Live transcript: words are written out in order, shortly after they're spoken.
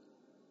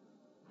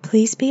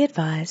Please be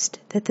advised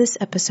that this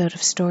episode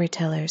of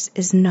Storytellers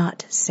is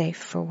not safe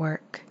for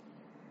work.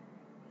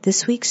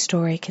 This week's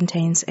story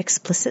contains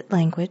explicit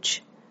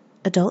language,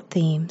 adult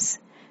themes,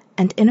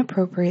 and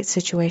inappropriate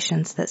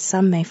situations that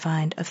some may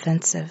find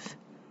offensive.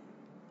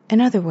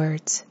 In other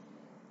words,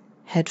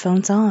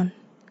 headphones on,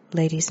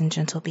 ladies and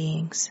gentle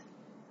beings.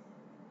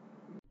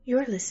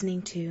 You're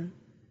listening to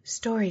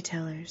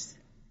Storytellers.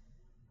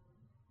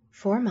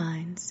 4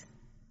 minds,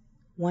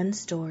 1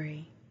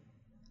 story,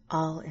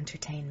 all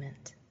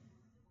entertainment.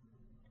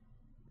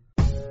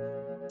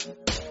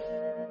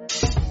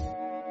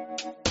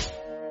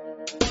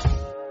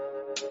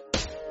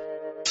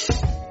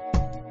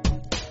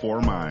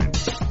 Four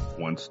minds,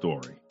 1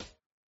 story.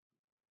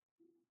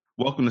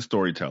 Welcome to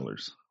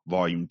Storytellers,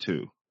 Volume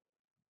 2.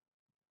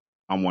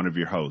 I'm one of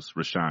your hosts,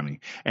 Rashani.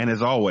 And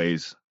as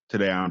always,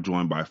 today I'm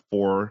joined by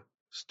 4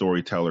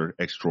 storyteller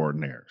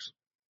extraordinaires.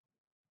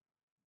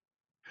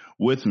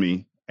 With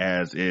me,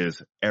 as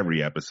is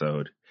every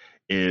episode,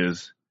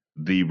 is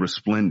the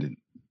resplendent,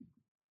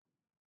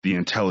 the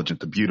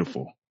intelligent, the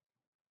beautiful,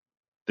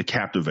 the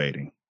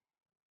captivating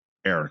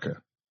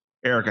Erica.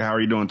 Erica, how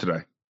are you doing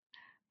today?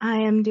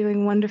 I am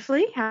doing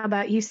wonderfully. How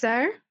about you,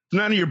 sir? It's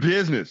none of your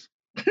business.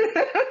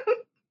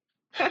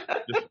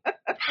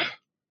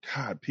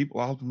 God, people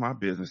all up in my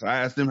business.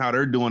 I ask them how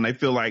they're doing. They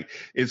feel like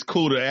it's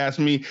cool to ask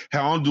me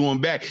how I'm doing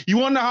back. You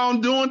want to know how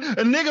I'm doing?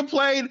 A nigga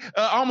played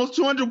almost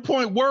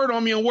 200-point word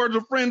on me in Words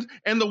with Friends,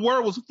 and the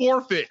word was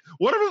forfeit.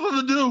 What am I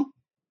supposed to do?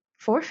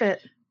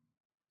 Forfeit.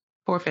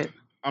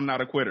 I'm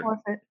not a quitter.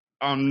 Forfeit.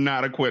 I'm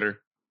not a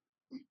quitter.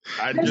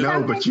 But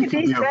you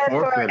can be a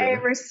forfeited. For a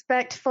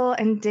respectful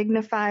and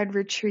dignified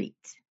retreat.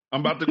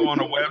 I'm about to go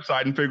on a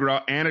website and figure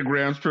out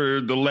anagrams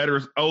for the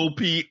letters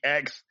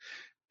OPXSQI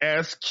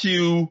and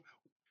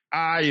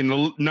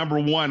the number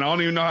 1. I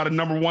don't even know how the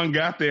number 1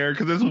 got there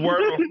because it's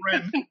Word with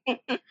Friends.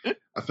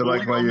 I feel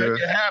like while you're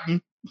at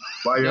the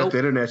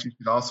internet, you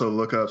should also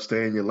look up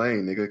 "Stay in Your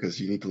Lane," nigga,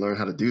 because you need to learn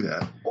how to do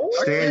that.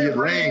 Stay in your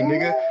lane,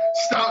 nigga.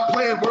 Stop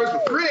playing Words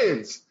with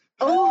Friends.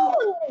 Oh.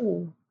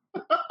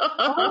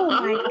 Oh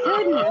my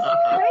goodness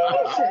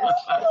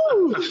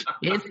gracious.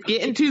 It's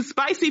getting too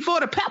spicy for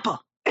the pepper.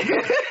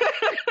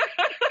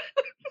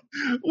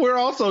 We're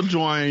also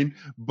joined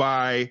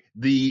by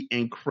the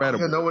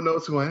incredible. No one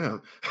knows who I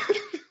am.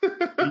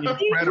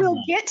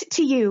 We'll get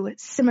to you.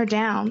 Simmer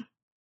down.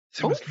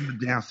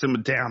 Simmer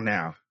down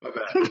now.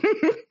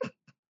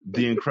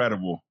 The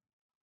incredible,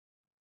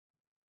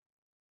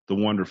 the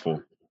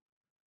wonderful,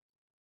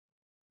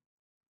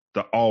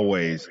 the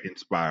always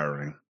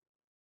inspiring.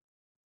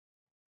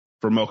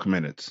 For Milk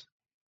Minutes,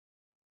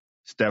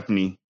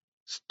 Stephanie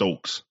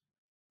Stokes.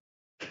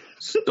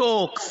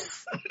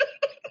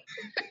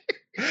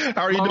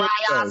 How are you doing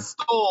today?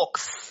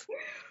 Stokes.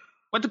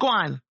 What's going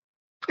on?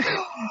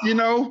 You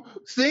know,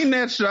 seeing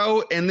that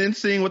show and then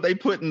seeing what they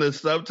put in the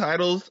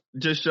subtitles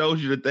just shows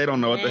you that they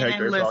don't know what the heck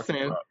they're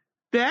talking about.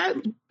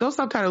 Those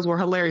subtitles were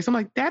hilarious. I'm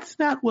like, that's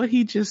not what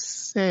he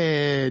just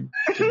said.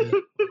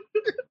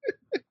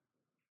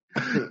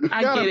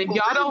 I get it.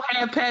 Y'all don't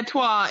have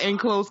patois in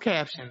closed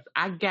captions.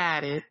 I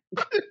got it.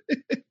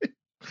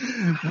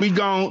 We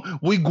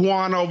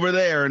going over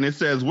there, and it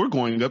says we're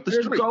going up the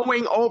street.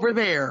 Going over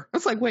there.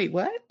 It's like, wait,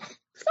 what?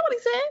 That's not what he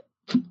said.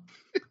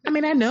 I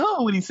mean, I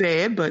know what he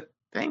said, but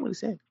that ain't what he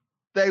said.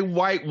 They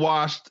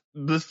whitewashed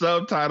the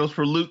subtitles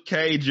for Luke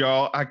Cage,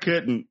 y'all. I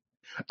couldn't.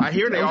 I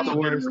hear they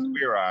also did it for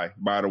Queer Eye,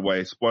 by the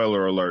way.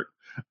 Spoiler alert.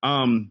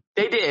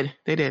 They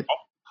did.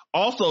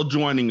 Also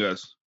joining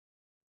us,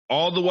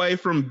 all the way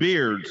from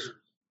Beardsville,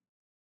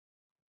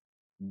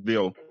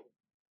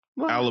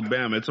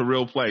 Alabama. It's a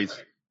real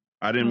place.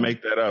 I didn't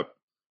make that up.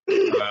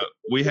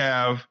 We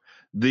have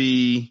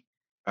the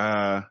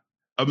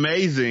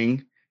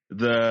amazing,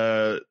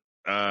 the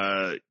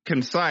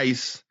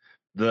concise,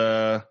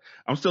 I'm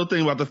still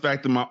thinking about the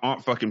fact that my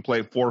aunt fucking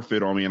played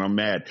forfeit on me and I'm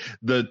mad.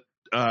 The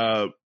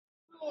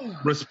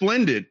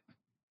resplendent,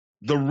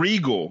 the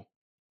regal,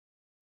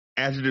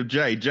 Adjective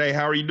J. Jay,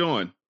 how are you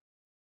doing?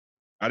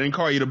 I didn't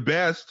call you the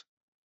best.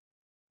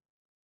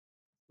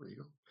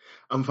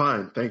 I'm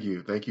fine. Thank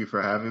you. Thank you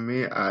for having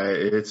me.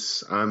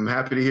 I'm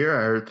happy to hear.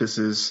 I heard this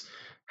is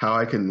how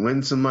I can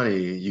win some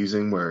money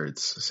using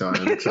words. So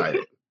I'm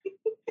excited.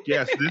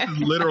 Yes, this is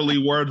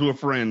literally Words with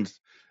Friends.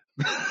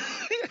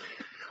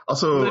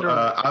 Also,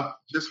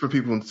 just for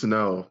people to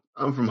know,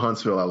 I'm from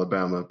Huntsville,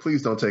 Alabama.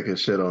 Please don't take a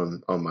shit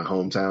on my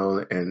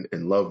hometown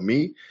and love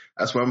me.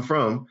 That's where I'm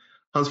from.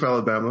 Huntsville,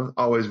 Alabama.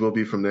 Always will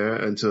be from there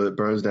until it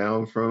burns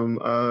down from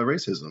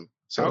racism.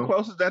 So, how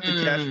close is that to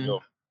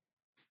Cashville?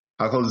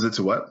 How close is it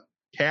to what?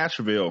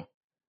 Cashville.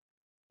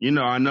 You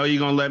know, I know you're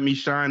going to let me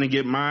shine and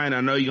get mine.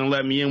 I know you're going to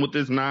let me in with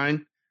this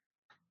 9.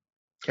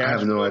 I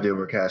have no idea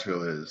where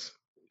Cashville is.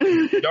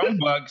 Young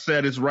Buck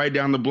said it's right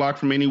down the block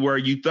from anywhere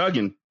you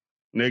thugging,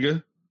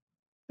 nigga.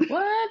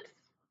 What?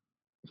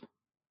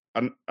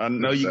 I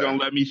know you're going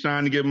to let me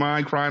shine and get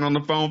mine, crying on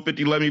the phone,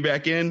 50, let me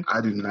back in.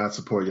 I do not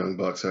support Young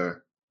Buck,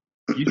 sir.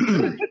 You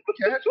should.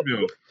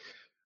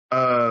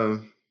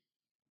 Cashville.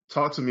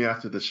 talk to me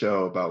after the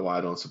show about why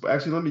I don't support.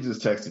 Actually, let me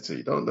just text it to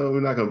you. Don't know.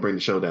 We're not going to bring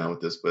the show down with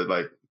this, but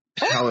like,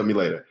 holler at me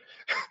later.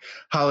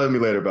 Holler at me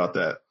later about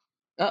that.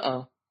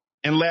 Uh-oh.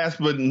 And last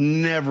but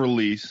never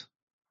least,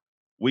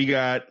 we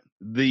got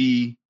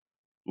the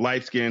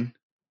light skin,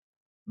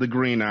 the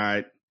green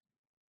eyed,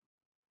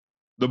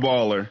 the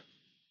baller,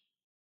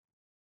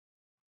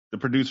 the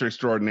producer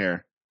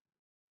extraordinaire,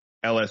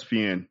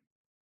 LSPN.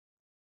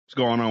 What's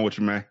going on with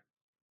you, man?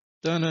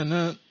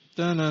 Dun-dun-dun,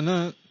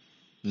 dun-dun-dun.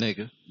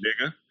 Nigga.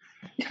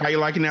 How you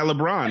liking that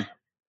LeBron?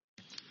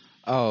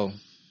 Oh,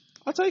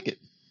 I'll take it.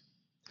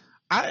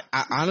 I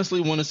honestly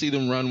want to see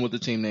them run with the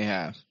team they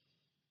have.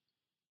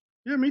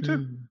 Yeah, me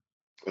too.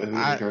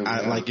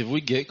 I like if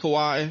we get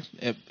Kawhi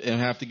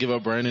and have to give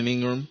up Brandon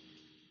Ingram.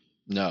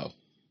 No,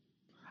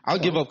 I'll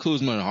give up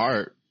Kuzma and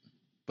Hart,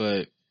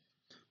 but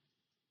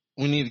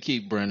we need to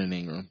keep Brandon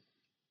Ingram.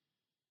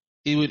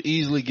 He would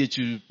easily get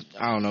you,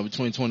 I don't know,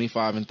 between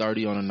 25 and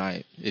 30 on a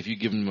night if you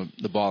give him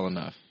the ball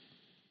enough.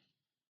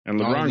 And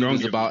LeBron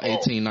going about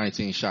 18,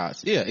 19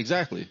 shots. Yeah,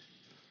 exactly.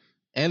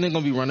 And they're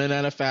going to be running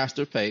at a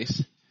faster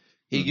pace.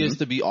 He gets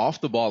to be off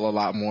the ball a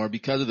lot more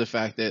because of the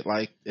fact that,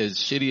 like, as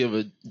shitty of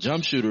a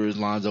jump shooter as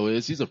Lonzo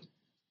is, he's a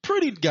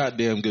pretty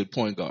goddamn good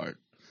point guard.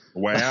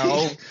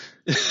 Wow.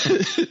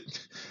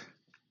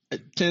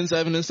 10,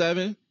 7, and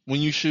 7, when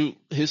you shoot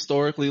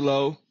historically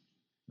low,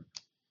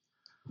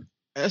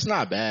 that's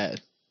not bad.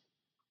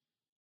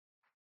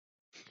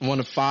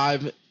 One of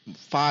five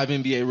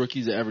NBA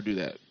rookies to ever do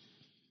that.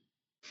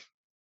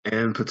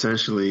 And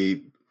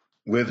potentially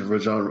with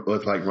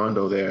like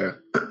Rondo there,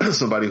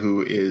 somebody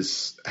who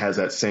has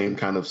that same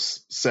kind of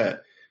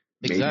set.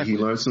 Maybe he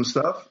learned some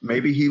stuff.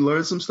 Maybe he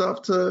learned some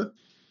stuff to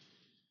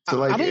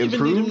like improve. I don't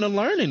even need him to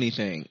learn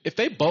anything. If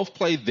they both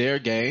play their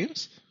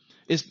games,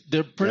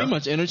 they're pretty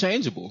much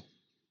interchangeable.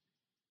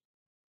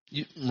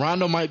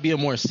 Rondo might be a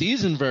more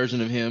seasoned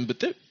version of him, but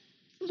they're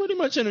pretty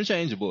much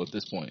interchangeable at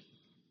this point.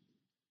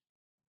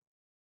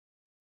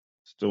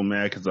 Still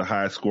mad because the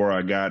high score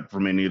I got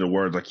from any of the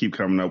words, I keep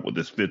coming up with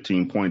this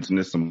 15 points and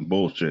this some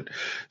bullshit.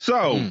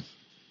 So,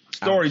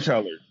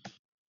 Storytellers.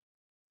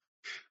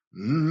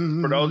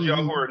 For those of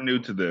y'all who are new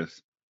to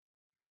this,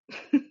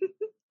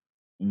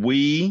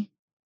 we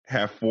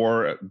have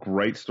 4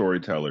 great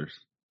storytellers,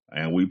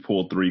 and we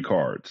pulled 3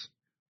 cards.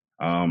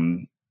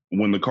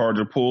 When the cards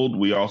are pulled,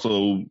 we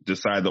also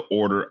decide the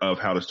order of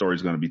how the story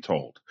is going to be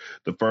told.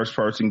 The first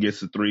person gets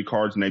the 3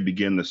 cards and they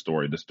begin the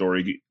story. The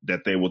story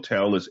that they will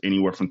tell is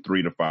anywhere from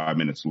 3 to 5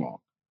 minutes long.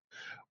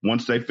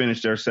 Once they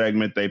finish their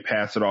segment, they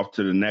pass it off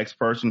to the next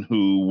person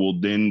who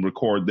will then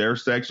record their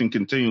section,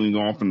 continuing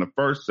on from the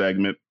first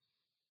segment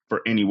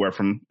for anywhere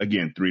from,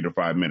 again, 3 to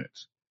 5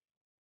 minutes.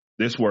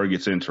 This where it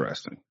gets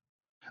interesting.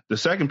 The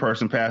second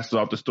person passes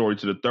off the story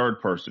to the third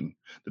person.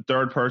 The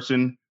third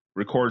person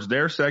records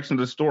their section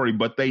of the story,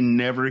 but they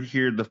never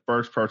hear the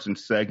first person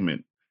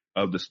segment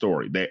of the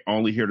story. They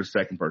only hear the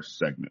second person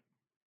segment.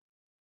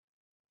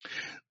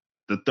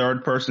 The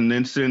third person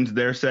then sends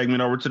their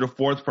segment over to the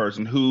fourth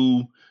person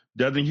who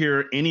doesn't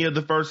hear any of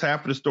the first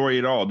half of the story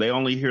at all. They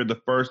only hear the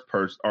first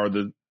person or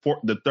the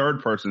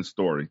third person's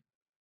story.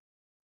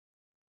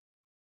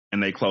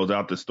 And they close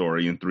out the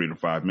story in 3 to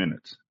 5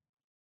 minutes.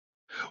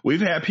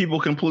 We've had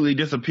people completely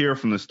disappear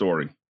from the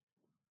story.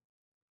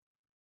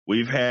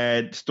 We've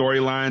had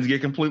storylines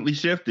get completely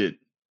shifted.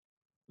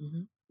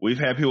 Mm-hmm. We've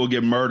had people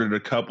get murdered a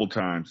couple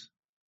times.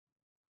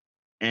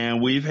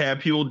 And we've had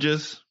people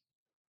just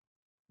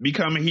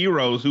become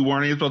heroes who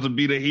weren't even supposed to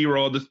be the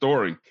hero of the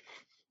story.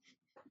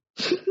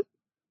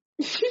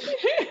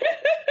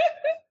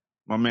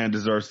 My man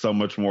deserves so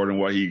much more than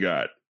what he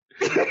got.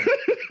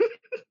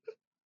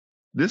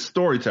 This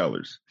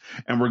Storytellers,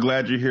 and we're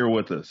glad you're here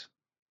with us.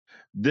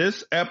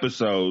 This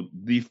episode,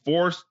 the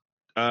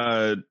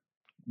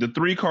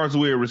 3 cards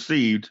we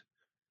received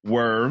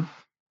were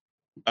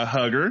a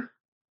hugger,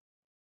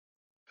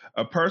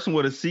 a person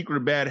with a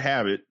secret bad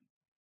habit,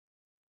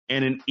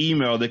 and an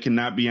email that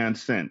cannot be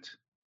unsent.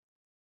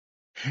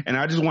 And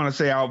I just want to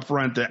say out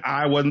front that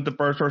I wasn't the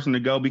first person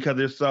to go, because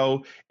if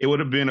so, it would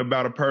have been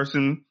about a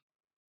person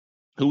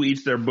who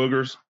eats their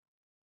boogers,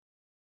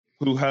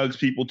 who hugs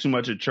people too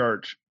much at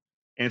church,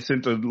 and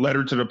sent a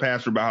letter to the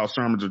pastor about how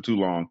sermons are too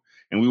long,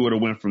 and we would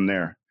have went from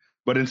there.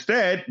 But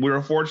instead, we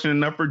were fortunate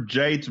enough for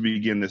Jay to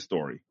begin this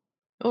story.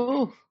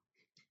 Oh,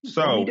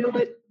 so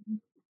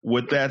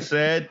with that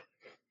said,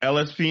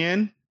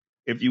 LSPN,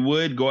 if you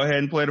would, go ahead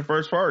and play the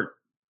first part.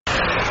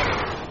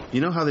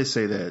 You know how they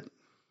say that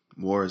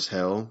war is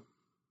hell?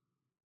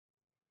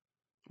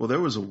 Well, there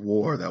was a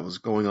war that was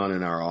going on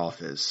in our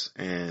office,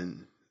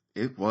 and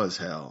it was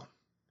hell.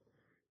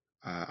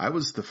 I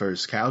was the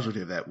first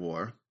casualty of that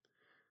war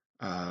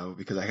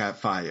because I got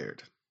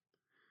fired.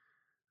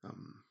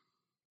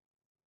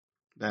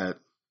 I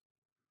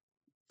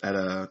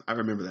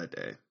remember that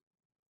day.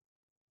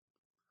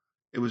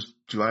 It was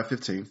July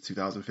 15th,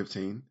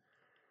 2015.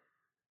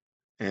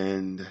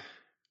 And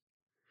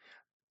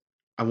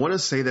I want to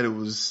say that it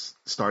was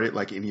started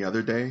like any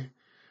other day,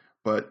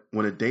 but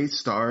when a day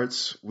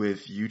starts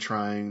with you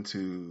trying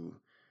to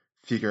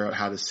figure out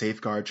how to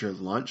safeguard your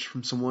lunch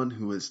from someone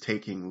who is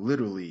taking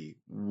literally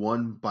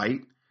one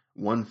bite,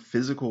 one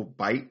physical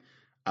bite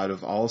out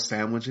of all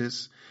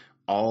sandwiches,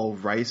 all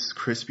Rice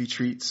Krispie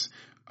treats,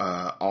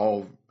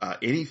 all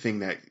anything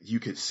that you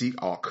could see,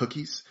 all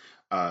cookies,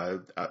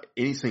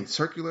 anything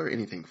circular,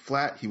 anything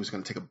flat. He was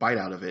going to take a bite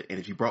out of it. And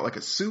if you brought like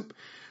a soup,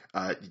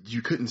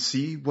 you couldn't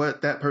see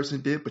what that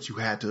person did, but you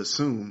had to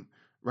assume,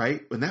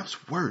 right? And that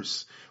was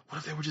worse. What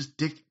if they were just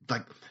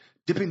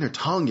dipping their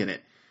tongue in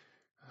it?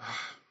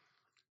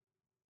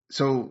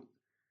 So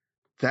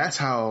that's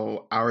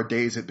how our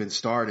days had been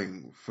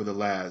starting for the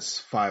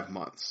last 5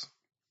 months.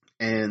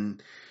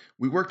 And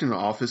we worked in an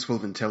office full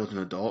of intelligent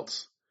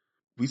adults.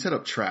 We set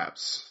up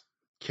traps,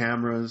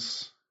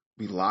 cameras.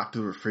 We locked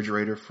the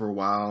refrigerator for a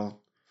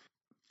while.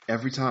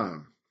 Every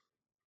time,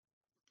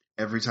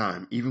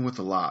 even with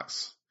the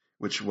locks,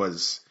 which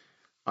was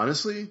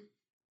honestly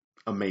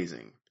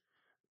amazing.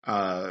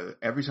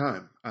 Every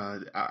time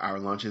our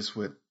lunches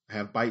would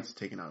have bites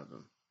taken out of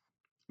them.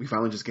 We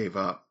finally just gave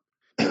up.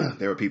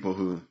 There were people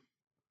who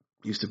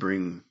used to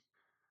bring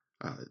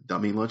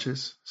dummy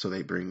lunches. So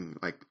they bring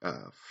like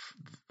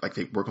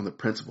they work on the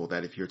principle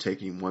that if you're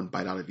taking one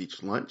bite out of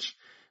each lunch,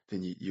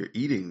 then you're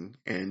eating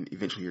and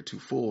eventually you're too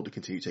full to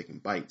continue taking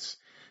bites.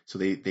 So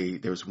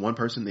there was one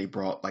person, they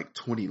brought like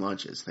 20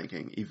 lunches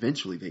thinking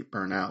eventually they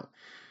burn out.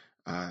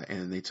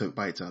 And they took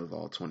bites out of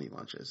all 20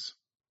 lunches.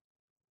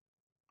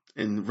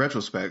 In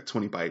retrospect,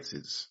 20 bites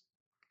is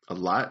a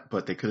lot,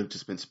 but they could have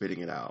just been spitting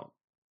it out.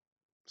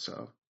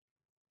 So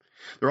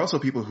there are also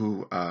people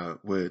who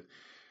would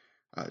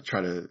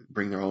try to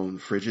bring their own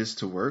fridges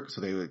to work.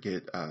 So they would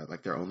get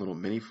like their own little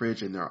mini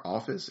fridge in their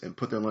office and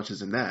put their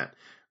lunches in that.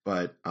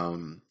 But,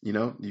 you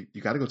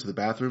got to go to the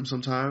bathroom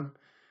sometime.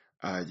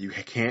 You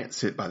can't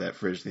sit by that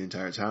fridge the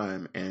entire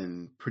time.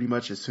 And pretty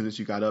much as soon as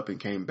you got up and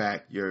came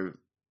back, your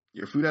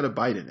food had a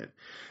bite in it.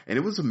 And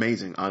it was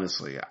amazing,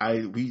 honestly.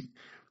 I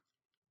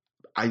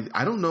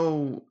don't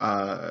know,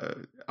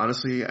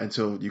 honestly,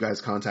 until you guys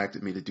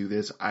contacted me to do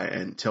this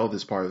and tell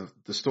this part of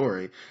the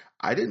story,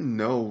 I didn't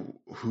know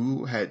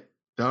who had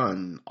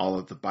done all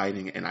of the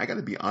biting. And I got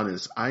to be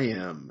honest, I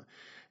am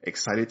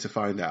excited to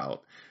find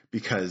out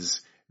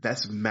because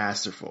that's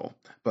masterful.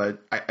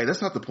 But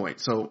that's not the point.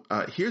 So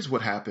here's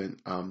what happened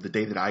the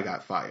day that I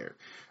got fired.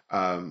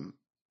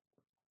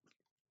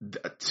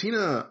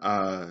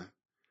 Tina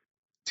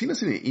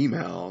sent an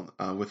email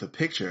with a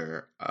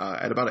picture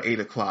at about 8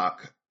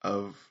 o'clock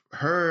of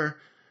her,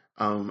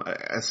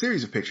 a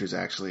series of pictures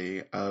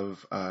actually,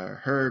 of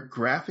her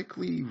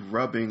graphically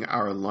rubbing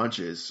our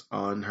lunches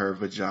on her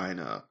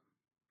vagina.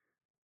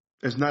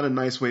 There's not a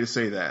nice way to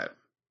say that.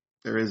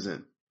 There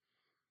isn't.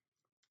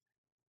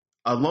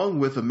 Along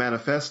with a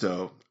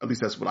manifesto, at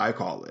least that's what I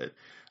call it,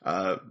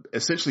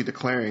 essentially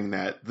declaring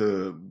that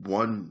the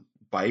one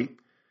bite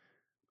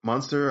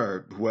monster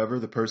or whoever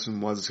the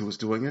person was who was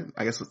doing it,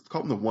 I guess let's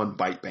call him the one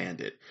bite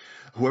bandit.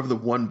 Whoever the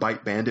one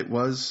bite bandit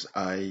was,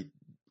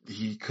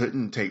 he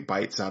couldn't take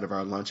bites out of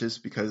our lunches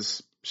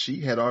because she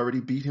had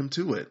already beat him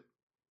to it.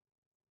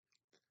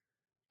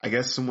 I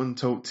guess someone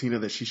told Tina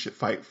that she should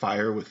fight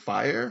fire with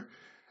fire,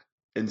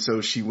 and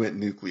so she went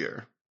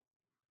nuclear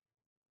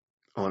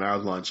on our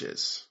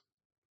lunches.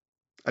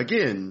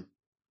 Again,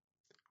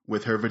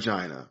 with her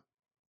vagina.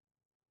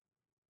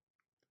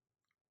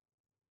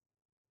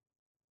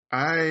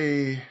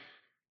 I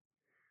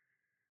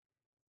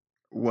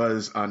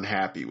was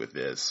unhappy with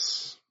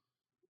this.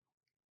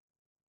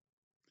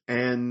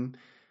 And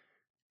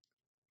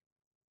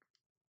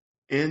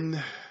in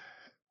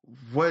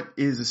what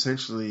is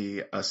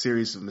essentially a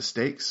series of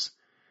mistakes,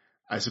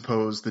 I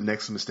suppose the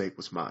next mistake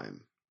was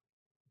mine.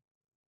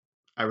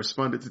 I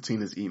responded to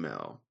Tina's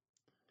email.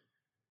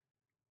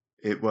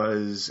 It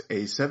was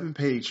a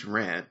 7-page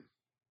rant,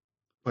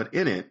 but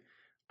in it,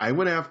 I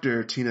went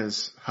after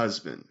Tina's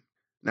husband.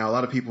 Now, a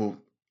lot of people,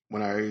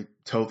 when I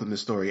told them the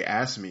story,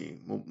 asked me,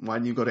 well, why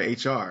didn't you go to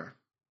HR?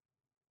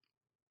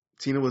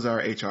 Tina was our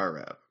HR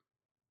rep.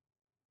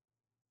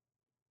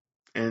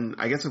 And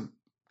I guess it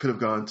could have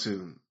gone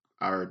to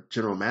our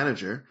general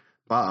manager,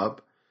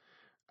 Bob,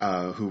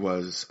 who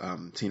was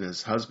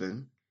Tina's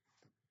husband.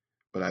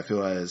 But I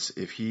feel as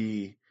if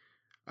he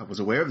was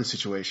aware of the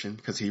situation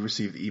because he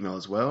received the email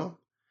as well.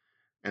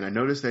 And I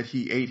noticed that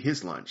he ate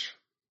his lunch.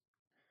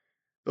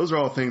 Those are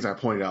all things I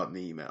pointed out in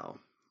the email.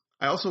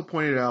 I also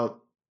pointed out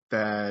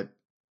that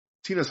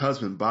Tina's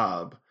husband,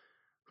 Bob,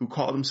 who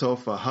called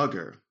himself a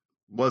hugger,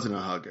 wasn't a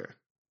hugger.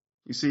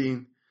 You see,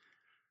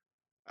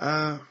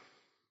 Bob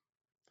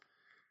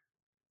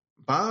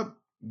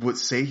would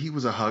say he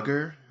was a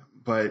hugger,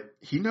 but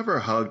he never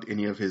hugged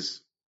any of his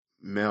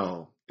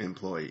male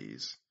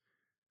employees.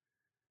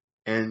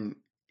 And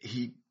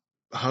he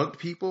hugged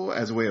people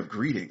as a way of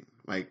greeting.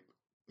 Like,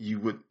 you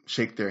would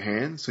shake their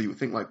hand, so you would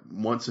think like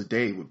once a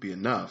day would be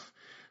enough.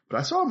 But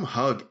I saw him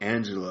hug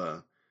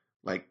Angela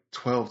like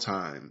 12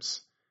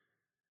 times.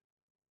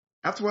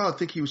 After a while, I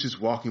think he was just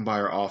walking by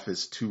her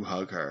office to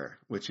hug her,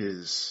 which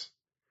is,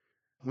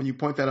 when you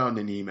point that out in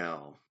an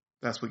email,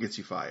 that's what gets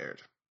you fired.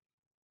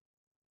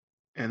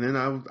 And then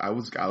I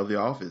was out of the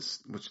office,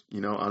 which,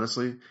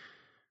 honestly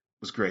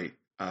was great.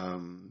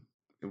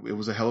 It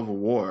was a hell of a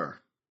war,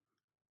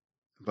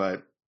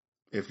 but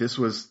if this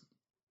was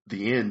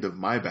the end of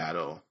my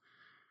battle,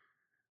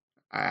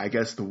 I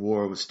guess the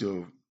war was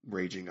still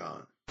raging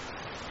on.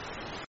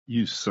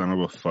 You son of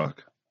a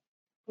fuck.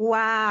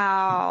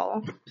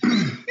 Wow.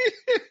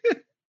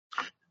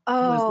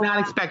 Was not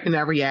expecting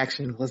that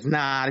reaction. Was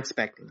not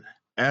expecting that.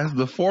 As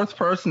the fourth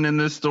person in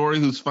this story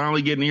who's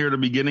finally getting here at the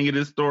beginning of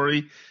this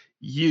story,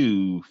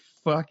 you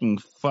fucking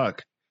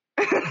fuck.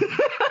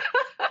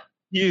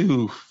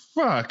 You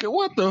fuck.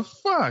 What the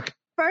fuck?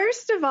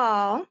 First of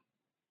all,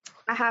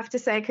 I have to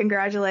say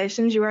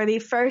congratulations. You are the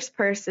first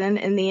person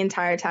in the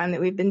entire time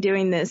that we've been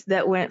doing this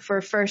that went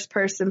for first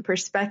person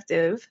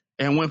perspective.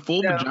 And went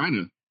full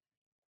vagina.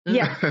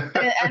 Yeah.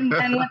 and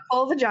went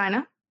full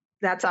vagina.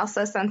 That's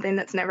also something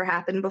that's never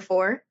happened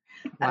before.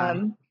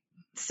 Wow.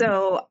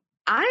 So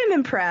I am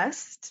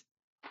impressed.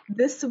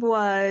 This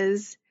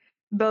was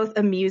both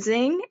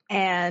amusing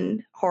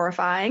and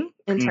horrifying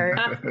in turn.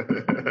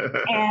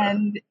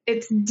 And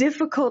it's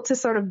difficult to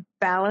sort of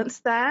balance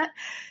that.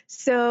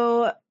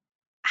 So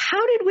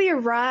how did we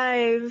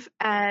arrive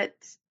at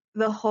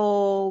the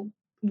whole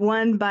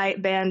one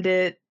bite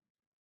bandit,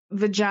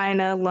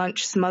 vagina,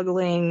 lunch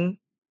smuggling,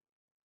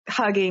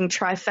 hugging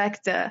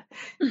trifecta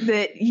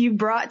that you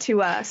brought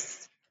to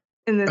us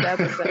in this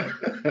episode?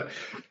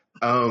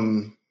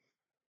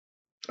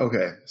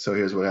 Okay, so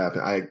here's what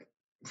happened.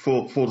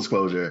 Full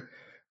disclosure,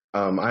 I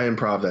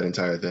improv that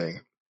entire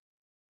thing.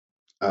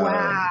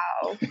 Wow.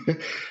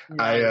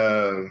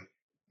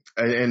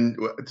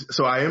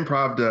 So I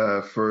improved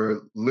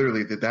for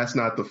literally that's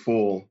not the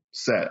full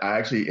set. I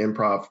actually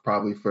improv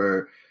probably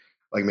for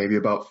like maybe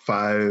about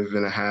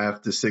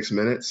 5.5 to 6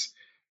 minutes,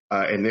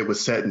 and it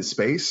was set in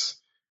space.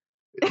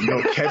 You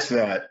don't catch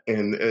that,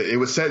 and it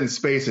was set in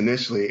space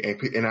initially,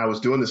 and I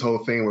was doing this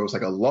whole thing where it was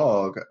like a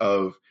log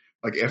of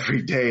like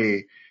every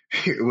day.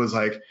 It was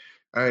like,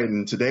 all right,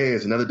 and today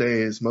is another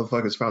day. This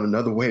motherfuckers found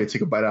another way to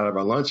take a bite out of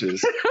our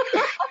lunches.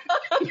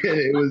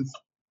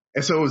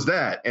 And so it was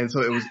that. And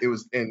so it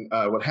was, and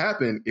what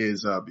happened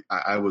is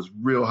I was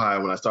real high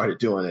when I started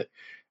doing it,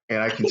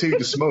 and I continued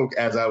to smoke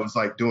as I was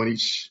like doing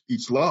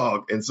each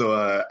log. And so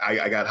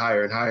I got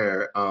higher and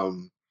higher.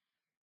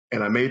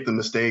 And I made the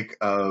mistake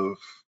of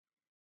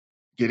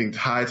getting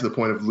high to the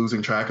point of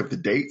losing track of the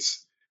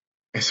dates.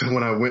 And so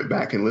when I went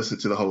back and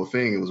listened to the whole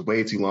thing, it was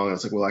way too long. I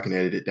was like, well, I can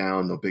edit it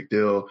down. No big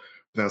deal.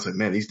 But I was like,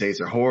 man, these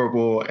dates are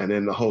horrible. And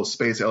then the whole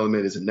space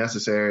element isn't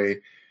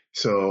necessary.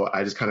 So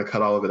I just kind of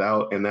cut all of it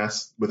out. And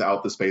that's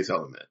without the space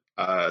element.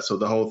 So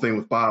the whole thing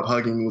with Bob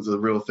hugging was a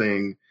real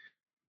thing.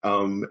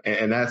 And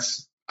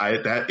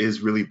that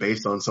is really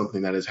based on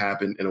something that has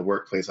happened in a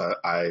workplace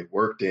I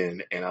worked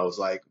in. And I was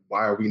like,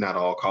 why are we not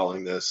all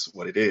calling this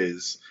what it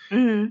is?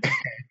 Mm-hmm.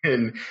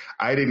 And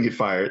I didn't get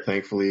fired,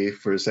 thankfully,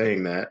 for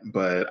saying that.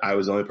 But I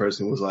was the only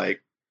person who was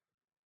like,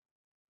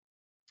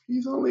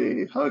 he's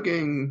only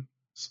hugging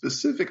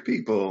specific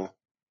people.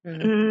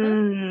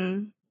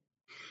 Mm-hmm.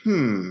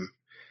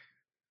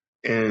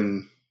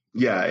 And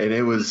yeah, and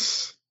it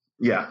was,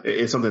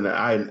 it's something that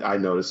I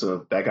noticed.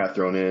 So that got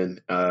thrown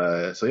in.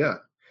 So yeah.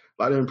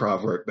 A lot of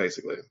improv work,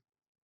 basically.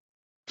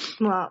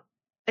 Well,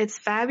 it's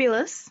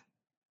fabulous.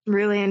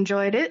 Really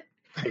enjoyed it.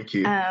 Thank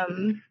you.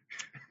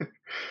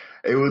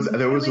 There was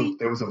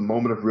a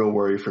moment of real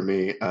worry for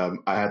me. I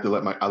had to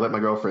let my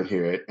girlfriend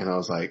hear it, and I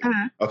was like,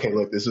 okay,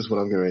 look, this is what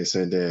I'm going to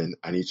send in.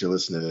 I need you to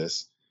listen to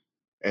this.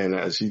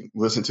 And she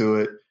listened to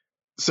it.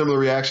 Similar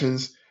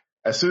reactions.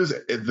 As soon as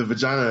the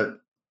vagina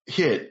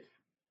hit,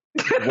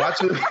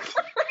 watching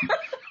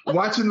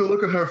the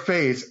look on her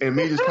face and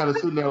me just kind of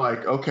sitting there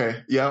like,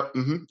 okay, yeah,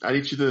 I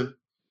need you to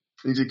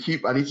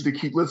keep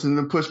listening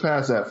and push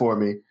past that for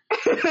me.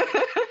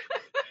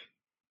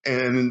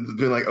 And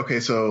been like, okay,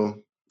 so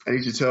I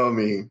need you to tell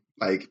me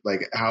like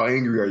how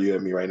angry are you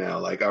at me right now?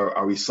 Like,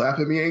 are we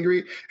slapping me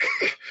angry?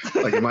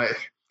 Like,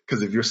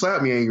 because if you're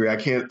slapping me angry, I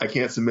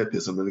can't submit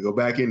this. I'm going to go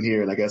back in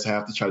here and I guess I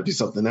have to try to do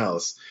something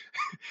else.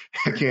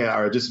 I can't,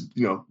 or just,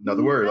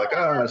 another word like,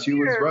 she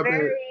was rubbing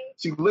it.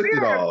 She licked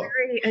it all.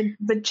 We're a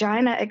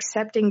vagina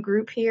accepting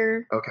group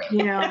here.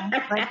 Okay.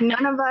 Like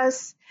none of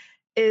us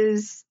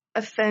is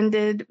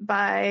offended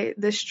by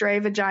the stray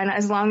vagina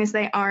as long as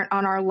they aren't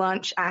on our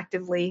lunch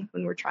actively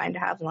when we're trying to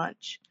have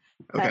lunch.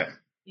 Okay.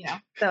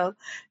 So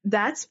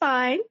that's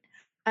fine.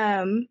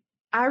 I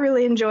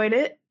really enjoyed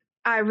it.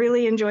 I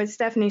really enjoyed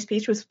Stephanie's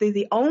piece, which was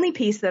the only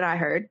piece that I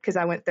heard because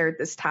I went third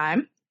this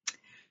time.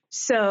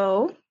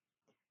 So,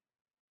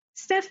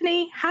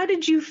 Stephanie, how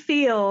did you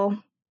feel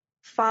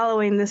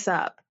following this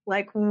up?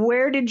 Like,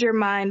 where did your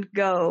mind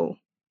go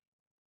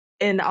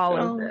in all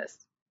of this?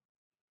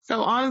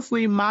 So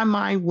honestly, my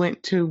mind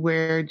went to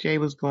where Jay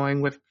was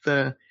going with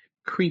the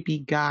creepy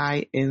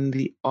guy in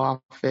the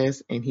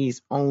office and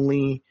he's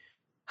only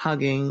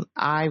hugging.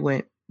 I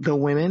went the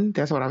women.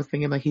 That's what I was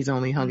thinking. Like he's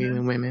only hugging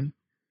the women,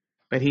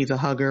 but he's a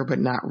hugger, but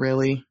not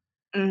really.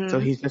 Mm-hmm. So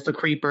he's just a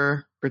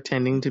creeper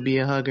pretending to be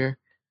a hugger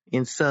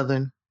in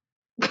Southern.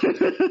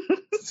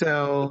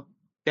 So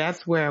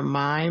That's where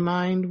my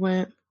mind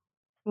went.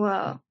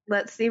 Well,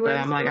 let's see where.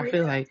 But I'm like, I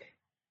feel like,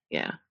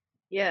 yeah.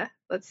 Yeah,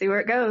 let's see where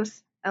it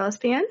goes.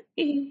 LSPN?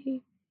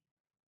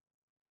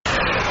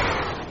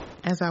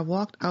 As I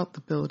walked out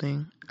the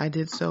building, I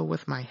did so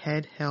with my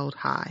head held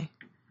high.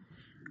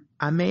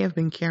 I may have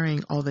been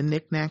carrying all the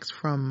knickknacks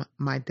from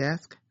my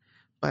desk,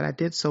 but I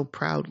did so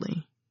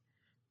proudly.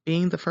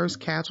 Being the first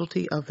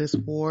casualty of this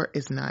war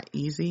is not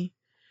easy,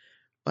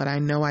 but I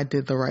know I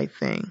did the right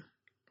thing.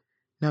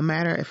 No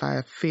matter if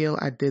I feel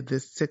I did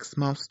this 6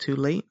 months too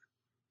late,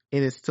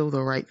 it is still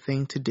the right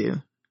thing to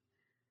do.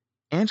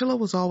 Angela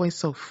was always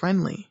so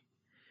friendly.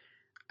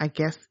 I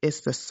guess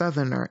it's the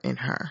Southerner in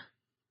her.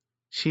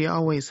 She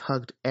always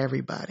hugged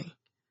everybody.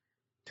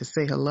 To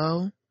say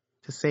hello,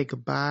 to say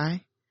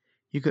goodbye,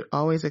 you could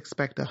always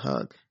expect a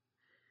hug.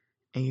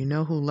 And you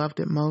know who loved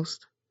it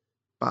most?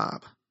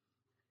 Bob.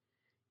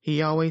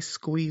 He always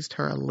squeezed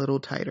her a little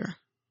tighter.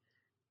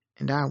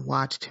 And I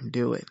watched him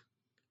do it.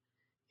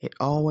 It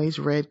always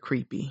read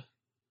creepy.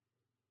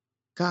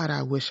 God,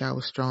 I wish I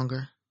was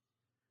stronger.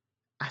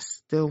 I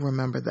still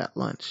remember that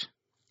lunch.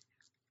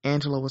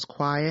 Angela was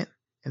quiet,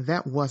 and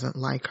that wasn't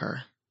like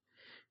her.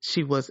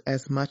 She was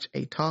as much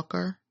a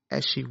talker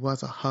as she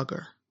was a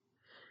hugger.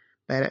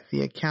 But at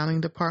the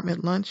accounting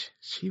department lunch,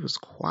 she was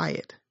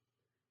quiet.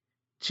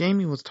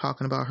 Jamie was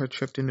talking about her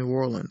trip to New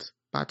Orleans.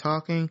 By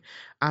talking,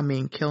 I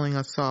mean killing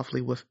us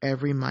softly with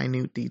every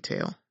minute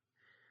detail.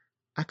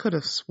 I could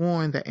have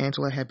sworn that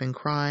Angela had been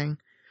crying,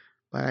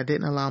 but I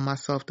didn't allow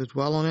myself to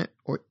dwell on it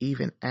or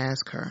even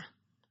ask her.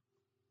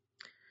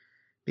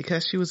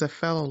 Because she was a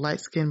fellow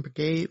light-skinned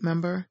brigade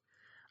member,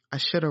 I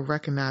should have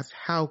recognized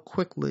how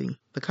quickly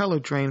the color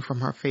drained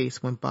from her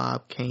face when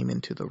Bob came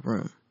into the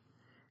room.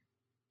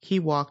 He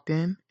walked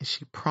in, and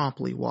she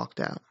promptly walked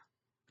out.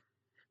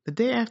 The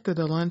day after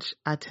the lunch,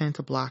 I tend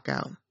to block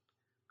out.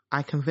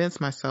 I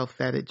convinced myself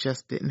that it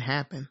just didn't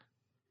happen.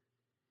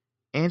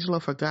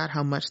 Angela forgot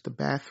how much the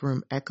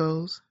bathroom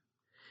echoes.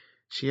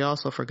 She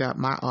also forgot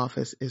my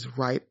office is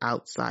right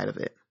outside of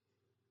it.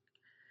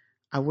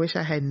 I wish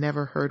I had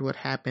never heard what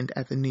happened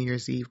at the New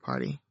Year's Eve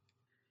party.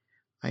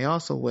 I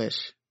also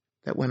wish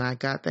that when I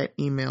got that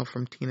email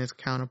from Tina's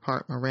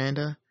counterpart,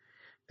 Miranda,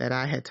 that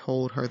I had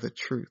told her the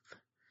truth,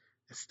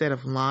 instead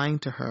of lying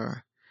to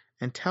her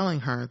and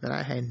telling her that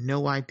I had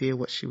no idea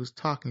what she was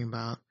talking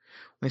about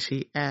when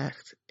she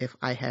asked if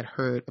I had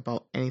heard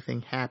about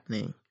anything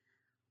happening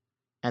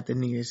at the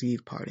New Year's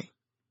Eve party.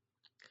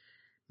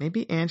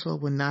 Maybe Angela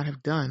would not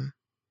have done.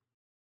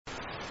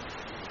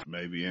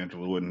 Maybe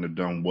Angela wouldn't have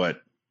done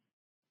what?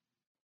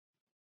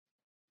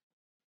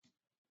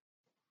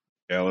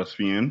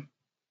 LSPN?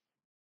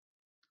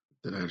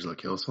 Did Angela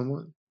kill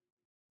someone?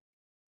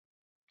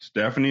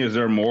 Stephanie, is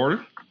there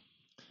more?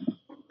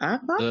 I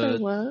thought there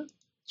was.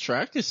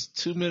 Track is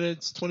 2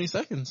 minutes, 20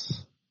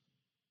 seconds.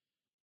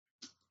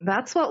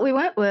 That's what we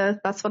went with.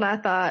 That's what I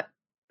thought.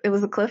 It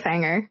was a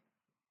cliffhanger.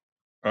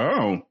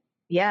 Oh.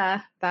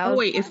 Yeah. Oh,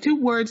 wait, it's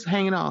 2 words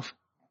hanging off.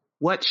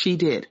 What she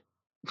did.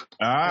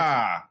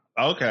 Ah,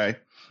 okay.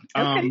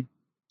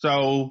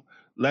 So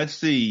let's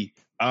see.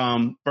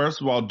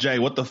 First of all, Jay,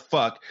 what the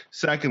fuck?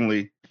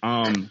 Secondly, wait,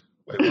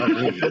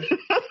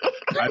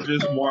 I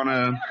just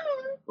wanna.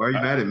 Why are you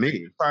mad at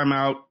me? Time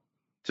out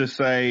to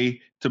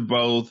say to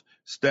both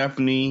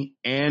Stephanie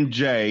and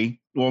Jay,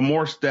 well,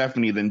 more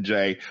Stephanie than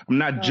Jay. I'm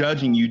not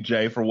judging you,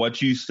 Jay, for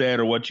what you said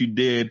or what you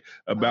did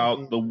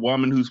about the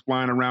woman who's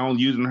flying around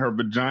using her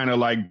vagina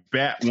like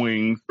bat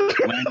wings,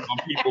 landing on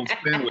people's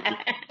sandwiches.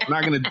 I'm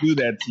not going to do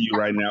that to you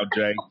right now,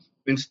 Jay.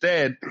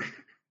 Instead,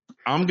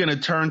 I'm going to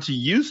turn to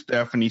you,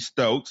 Stephanie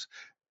Stokes,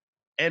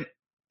 and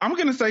I'm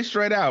going to say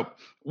straight out,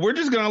 we're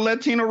just going to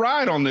let Tina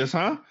ride on this,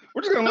 huh?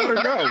 We're just going to let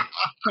her go.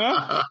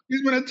 Huh?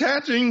 She's been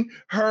attaching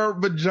her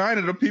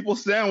vagina to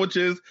people's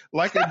sandwiches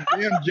like a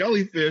damn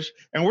jellyfish,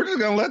 and we're just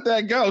going to let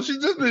that go. She's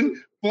just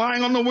been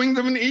flying on the wings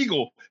of an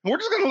eagle, and we're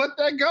just going to let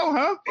that go,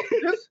 huh?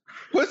 Just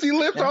pussy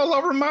lips all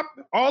over my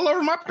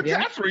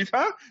patacheries,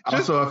 huh?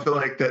 Also, I feel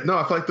like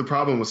the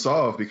problem was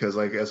solved because,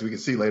 like, as we can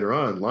see later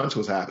on, lunch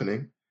was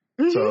happening.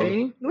 So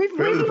clearly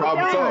the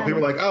problem was solved.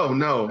 People were like, oh,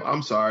 no,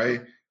 I'm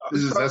sorry.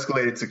 This is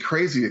escalated to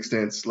crazy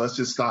extents. Let's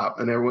just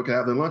stop, and everyone can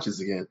have their lunches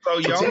again. So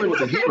y'all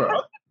was a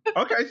hero.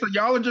 Okay, so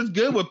y'all are just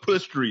good with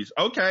pustries.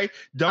 Okay,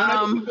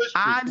 don't push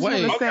I just want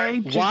to say,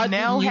 why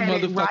Janelle did you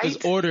had it motherfuckers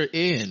right. order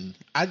in?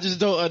 I just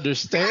don't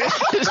understand.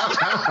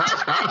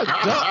 I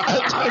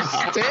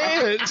don't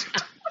understand.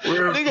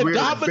 Nigga,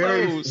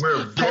 Domino's,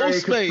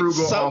 Postmates,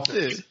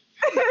 something.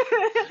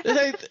 It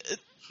ain't.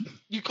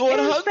 You going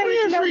hungry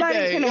every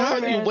day? How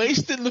are you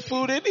wasting the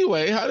food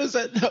anyway? How does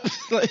that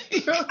like?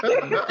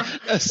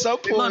 At some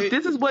point, look,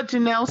 this is what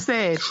Janelle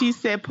said. She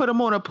said, "Put them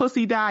on a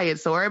pussy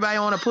diet." So everybody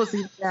on a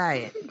pussy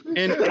diet.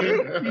 And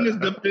Tina's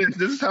defense,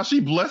 this is how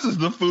she blesses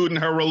the food in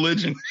her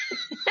religion.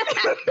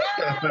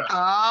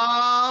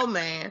 Oh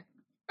man!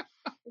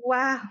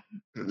 Wow.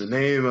 In the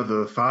name of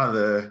the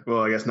Father,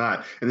 well, I guess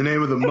not. In the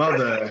name of the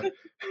Mother,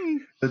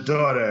 the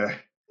Daughter,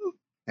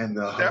 and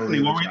the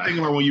Stephanie, what were you thinking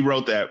about when you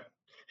wrote that?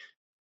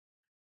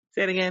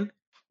 Say it again.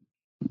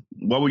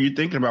 what were you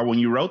thinking about when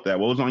you wrote that?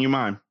 What was on your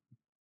mind?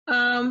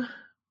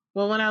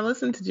 Well, when I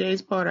listened to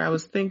Jay's part, I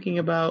was thinking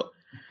about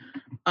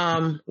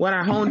what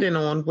I honed in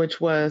on, which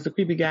was the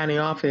creepy guy in the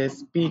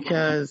office,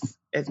 because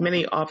as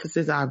many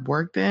offices I've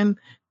worked in,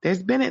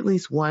 there's been at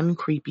least one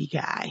creepy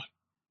guy.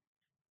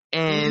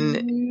 And,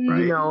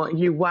 you know,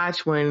 you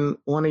watch when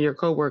one of your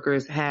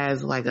coworkers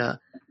has like a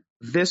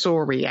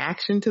visceral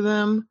reaction to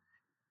them.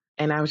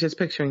 And I was just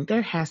picturing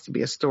there has to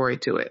be a story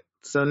to it.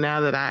 So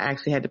now that I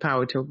actually had the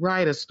power to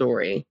write a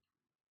story,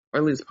 or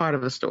at least part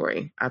of a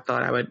story, I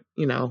thought I would,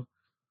 you know,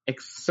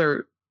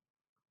 exert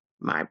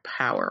my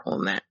power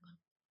on that.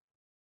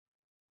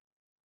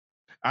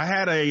 I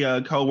had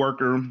a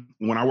coworker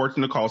when I worked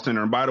in the call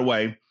center. And by the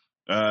way,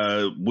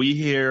 we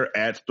here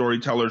at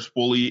Storytellers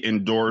fully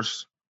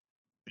endorse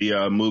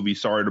the movie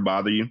Sorry to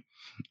Bother You.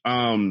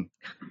 I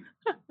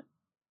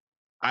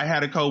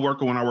had a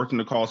coworker when I worked in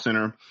the call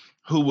center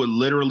who would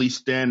literally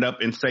stand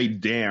up and say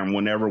damn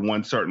whenever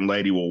one certain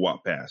lady will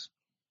walk past.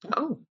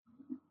 Oh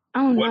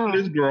Wasn't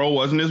his girl,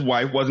 wasn't his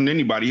wife, wasn't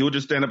anybody. He would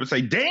just stand up and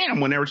say damn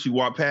whenever she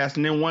walked past.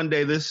 And then one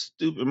day this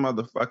stupid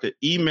motherfucker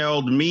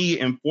emailed me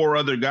and 4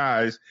 other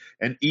guys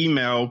an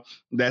email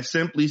that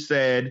simply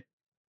said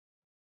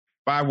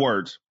 5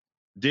 words.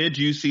 Did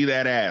you see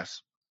that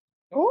ass?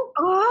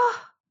 Oh.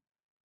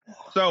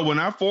 So when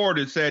I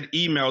forwarded said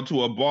email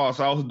to a boss,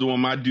 I was doing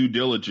my due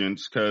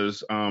diligence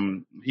because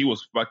he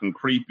was fucking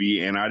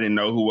creepy and I didn't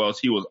know who else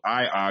he was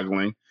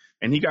eye-ogling,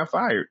 and he got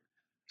fired.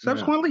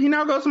 Subsequently, he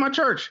now goes to my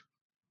church.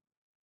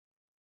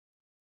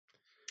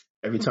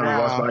 Every time I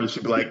walk by, you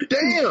should be like,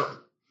 damn!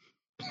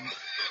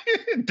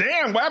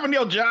 Damn, what happened to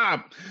your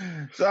job?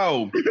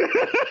 So.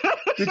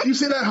 Did you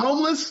see that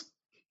homeless?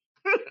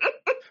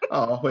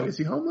 Oh, wait, is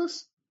he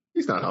homeless?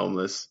 He's not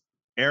homeless.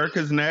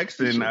 Erica's next,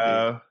 and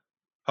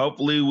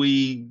hopefully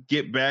we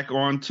get back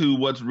onto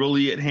what's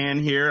really at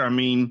hand here. I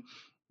mean,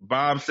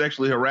 Bob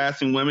sexually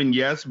harassing women,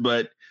 yes,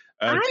 but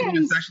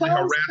Tina sexually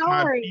harassed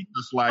my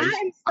pizza slice.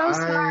 I'm so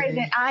sorry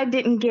that I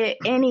didn't get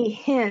any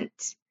hint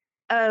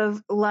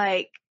of,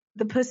 like,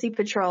 the Pussy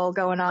Patrol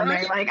going on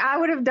there. Like, I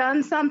would have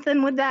done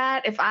something with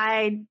that if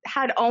I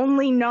had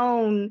only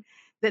known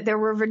that there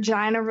were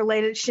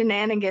vagina-related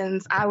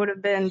shenanigans. I would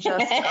have been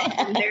just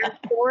there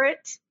for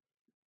it.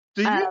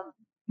 Do you?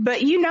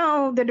 But you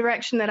know the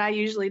direction that I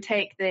usually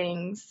take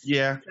things.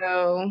 Yeah.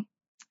 So.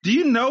 Do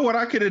you know what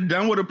I could have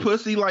done with a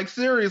pussy? Like,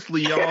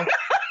 seriously, y'all.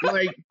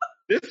 Like,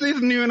 this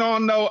isn't even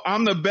on no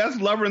I'm the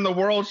best lover in the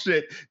world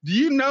shit. Do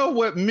you know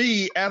what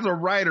me as a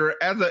writer,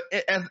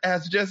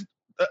 as just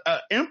an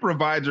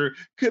improviser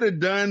could have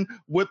done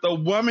with a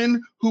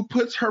woman who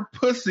puts her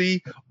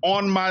pussy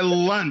on my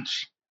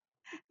lunch?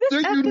 Do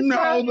you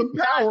know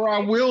the power I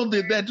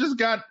wielded that just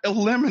got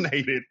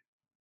eliminated?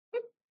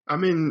 I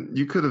mean,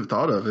 you could have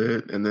thought of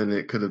it, and then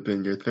it could have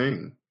been your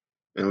thing.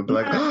 And it would be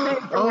like,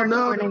 oh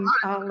no, and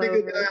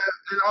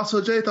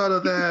also Jay thought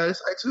of that.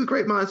 It's like 2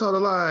 great minds thought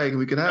alike.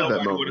 We could have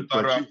that moment,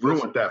 but you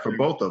ruined that for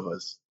both of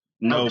us.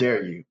 How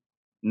dare you?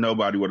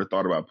 Nobody would have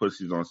thought about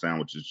pussies on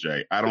sandwiches,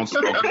 Jay. I don't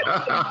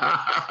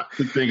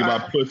think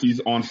about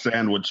pussies on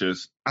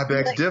sandwiches. I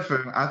beg to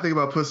differ. I think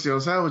about pussy on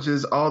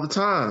sandwiches all the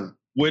time.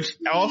 Which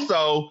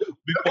also,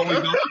 before we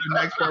go to the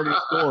next part of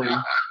the story,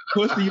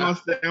 Pussy on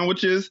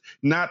Sandwiches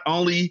not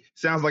only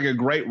sounds like a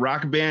great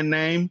rock band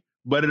name,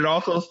 but it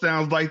also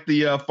sounds like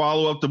the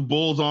follow-up to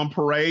Bulls on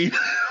Parade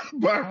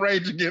by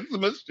Rage Against the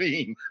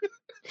Machine.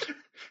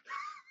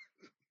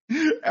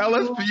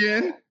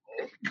 LSPN,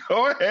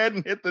 go ahead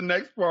and hit the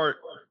next part.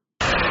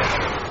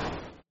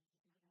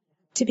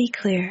 To be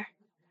clear,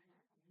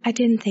 I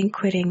didn't think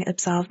quitting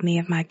absolved me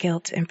of my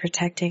guilt in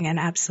protecting an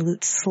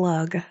absolute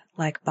slug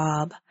like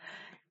Bob.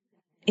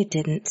 It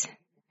didn't.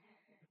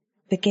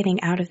 But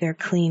getting out of there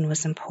clean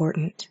was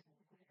important.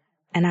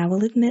 And I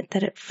will admit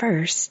that at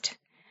first,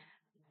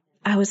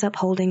 I was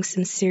upholding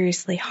some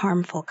seriously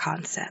harmful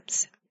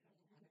concepts.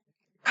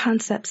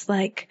 Concepts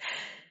like,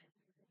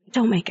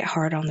 don't make it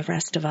hard on the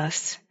rest of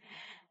us.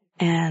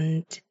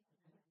 And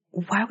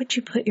why would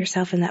you put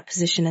yourself in that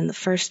position in the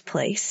first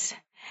place?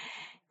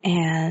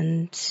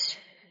 And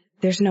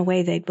there's no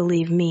way they'd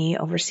believe me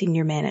over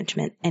senior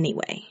management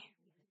anyway.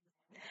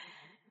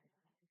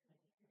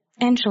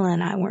 Angela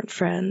and I weren't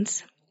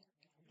friends.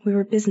 We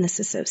were business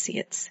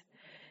associates.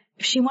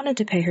 If she wanted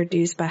to pay her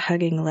dues by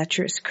hugging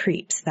lecherous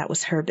creeps, that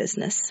was her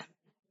business.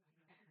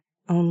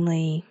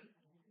 Only,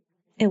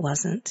 it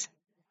wasn't.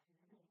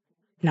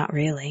 Not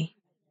really.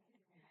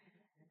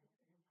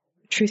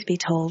 Truth be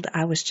told,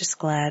 I was just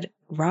glad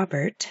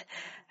Robert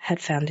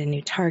had found a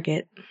new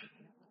target.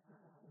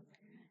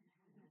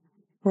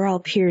 We're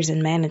all peers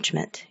in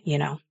management, you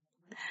know.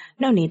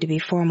 No need to be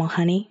formal,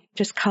 honey.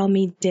 Just call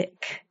me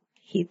Dick,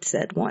 he'd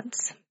said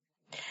once.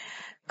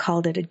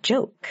 Called it a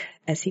joke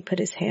as he put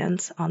his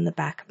hands on the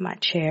back of my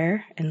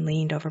chair and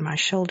leaned over my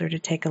shoulder to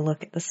take a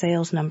look at the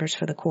sales numbers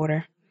for the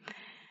quarter.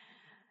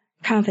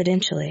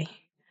 Confidentially,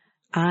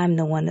 I'm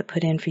the one that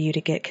put in for you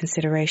to get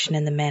consideration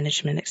in the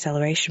management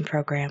acceleration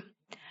program.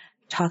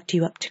 Talked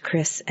you up to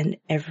Chris and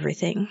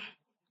everything.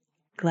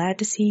 Glad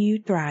to see you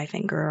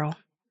thriving, girl.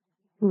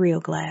 Real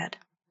glad.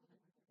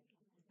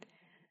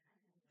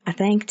 I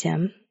thanked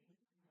him,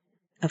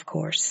 of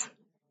course,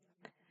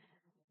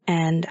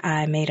 and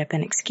I made up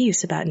an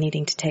excuse about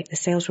needing to take the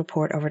sales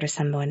report over to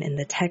someone in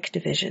the tech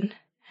division.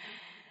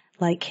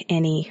 Like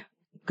any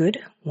good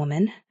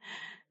woman,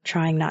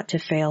 trying not to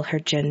fail her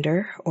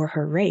gender or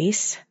her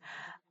race,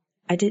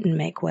 I didn't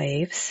make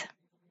waves.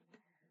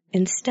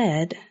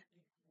 Instead,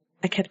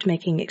 I kept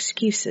making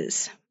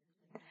excuses.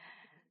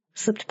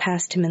 Slipped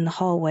past him in the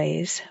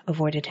hallways,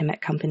 avoided him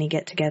at company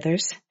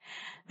get-togethers,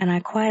 and I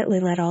quietly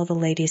let all the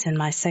ladies in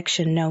my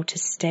section know to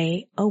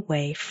stay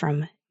away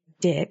from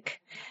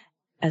Dick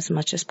as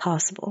much as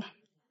possible.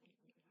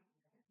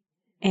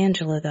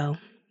 Angela, though,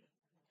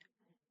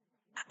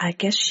 I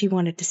guess she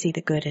wanted to see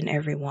the good in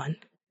everyone,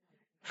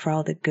 for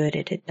all the good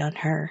it had done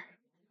her.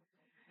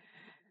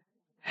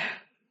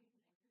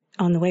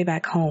 On the way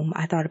back home,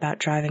 I thought about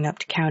driving up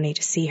to county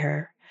to see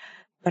her,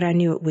 but I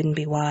knew it wouldn't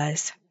be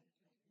wise.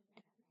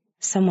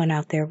 Someone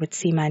out there would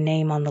see my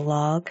name on the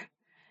log,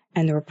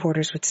 and the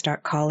reporters would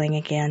start calling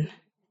again.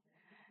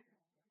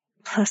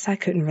 Plus, I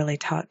couldn't really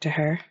talk to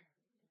her.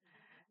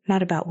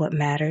 Not about what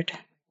mattered.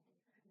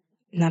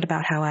 Not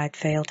about how I'd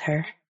failed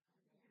her.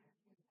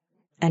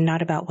 And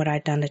not about what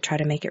I'd done to try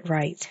to make it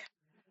right.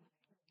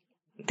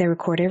 They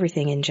record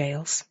everything in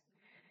jails.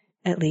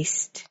 At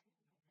least,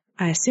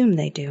 I assume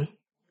they do.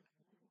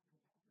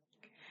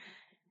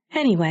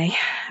 Anyway,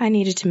 I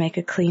needed to make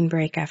a clean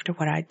break after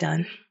what I'd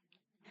done.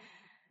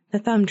 The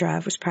thumb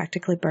drive was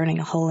practically burning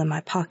a hole in my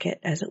pocket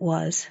as it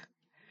was.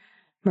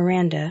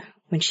 Miranda,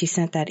 when she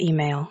sent that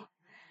email,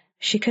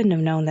 she couldn't have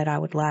known that I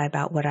would lie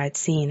about what I'd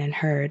seen and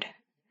heard.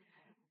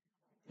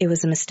 It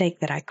was a mistake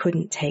that I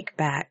couldn't take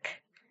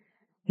back,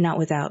 not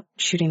without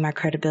shooting my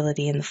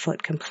credibility in the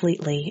foot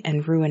completely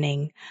and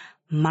ruining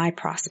my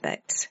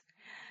prospects.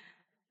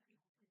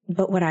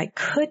 But what I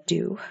could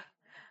do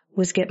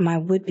was get my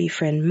would-be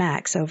friend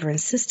Max over in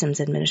systems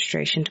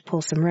administration to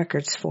pull some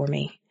records for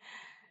me.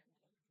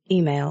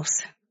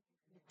 Emails,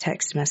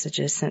 text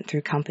messages sent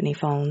through company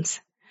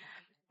phones,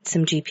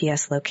 some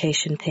GPS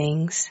location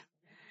pings,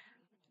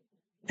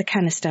 the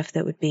kind of stuff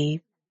that would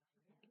be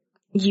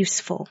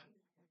useful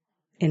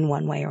in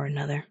one way or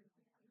another.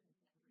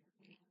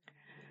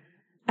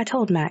 I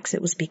told Max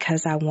it was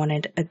because I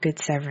wanted a good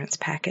severance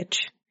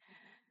package,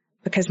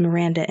 because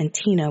Miranda and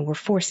Tina were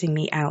forcing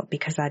me out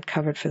because I'd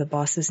covered for the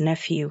boss's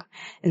nephew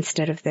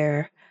instead of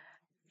their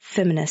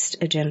feminist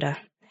agenda,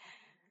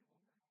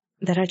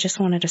 that I just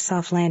wanted a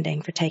soft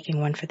landing for taking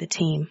one for the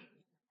team.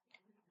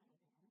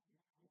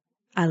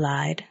 I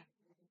lied.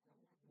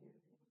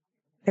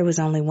 There was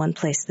only one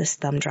place this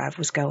thumb drive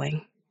was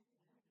going,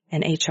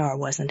 and HR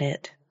wasn't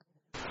it.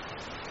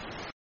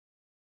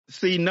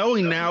 See,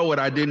 knowing now what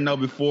I didn't know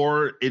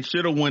before, it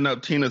should have went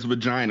up Tina's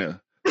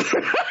vagina.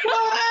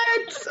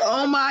 What?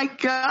 Oh my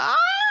God.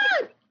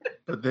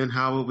 But then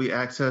how will we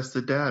access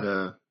the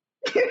data?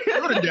 I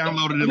would have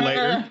downloaded it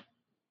later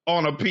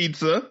on a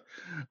pizza.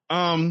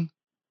 Erica?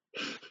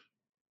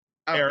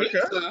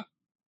 Pizza?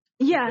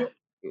 Yeah.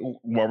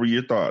 What were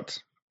your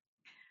thoughts?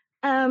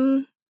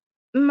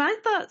 My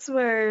thoughts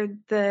were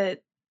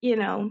that,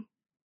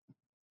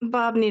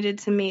 Bob needed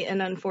to meet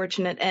an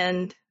unfortunate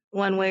end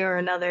one way or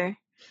another.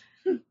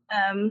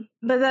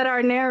 But that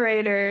our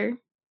narrator,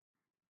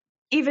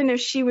 even if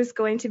she was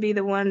going to be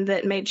the one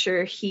that made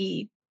sure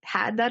he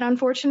had that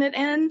unfortunate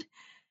end,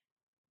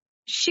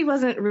 she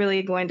wasn't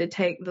really going to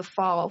take the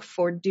fall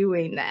for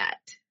doing that.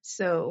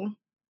 So,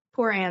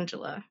 poor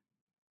Angela.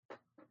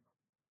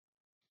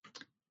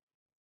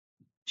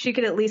 She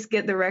could at least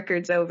get the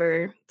records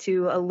over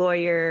to a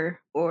lawyer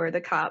or the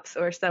cops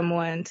or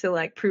someone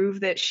to prove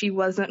that she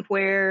wasn't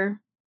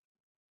where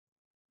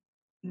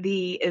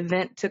the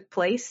event took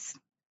place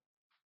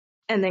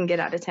and then get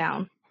out of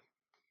town.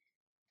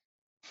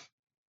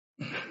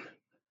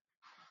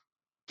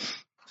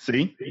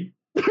 See?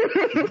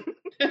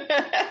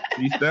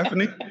 See,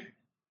 Stephanie?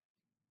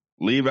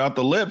 Leave out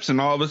the lips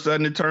and all of a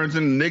sudden it turns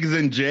into niggas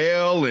in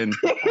jail and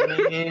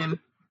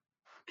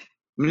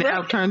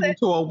now turns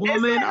into a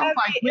woman. I'm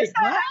like,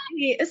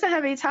 it's a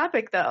heavy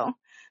topic though,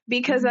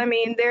 because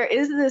there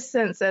is this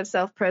sense of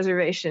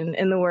self-preservation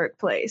in the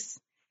workplace.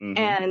 Mm-hmm.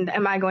 And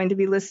am I going to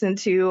be listened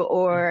to,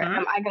 or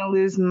am I going to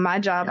lose my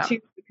job too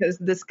because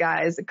this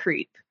guy is a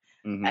creep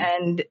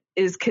and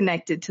is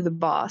connected to the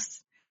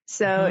boss?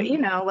 So,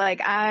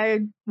 I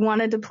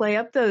wanted to play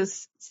up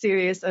those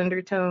serious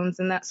undertones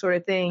and that sort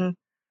of thing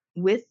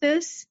with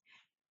this,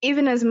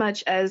 even as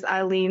much as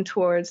I lean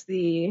towards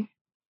the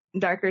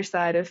darker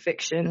side of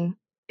fiction.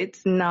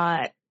 It's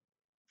not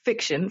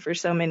fiction for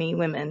so many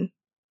women,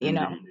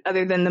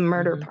 other than the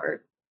murder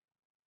part.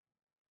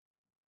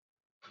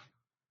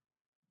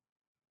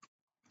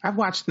 I've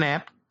watched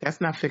Snapped.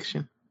 That's not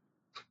fiction.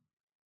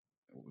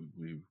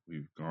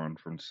 We've gone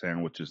from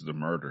sandwiches to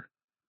murder.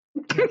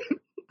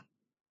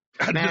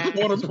 I just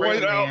want to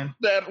point out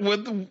that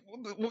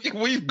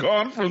we've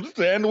gone from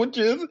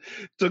sandwiches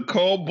to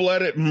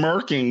cold-blooded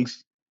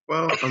murkings.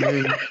 Well,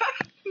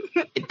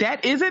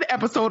 that is an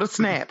episode of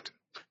Snapped.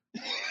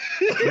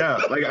 Yeah,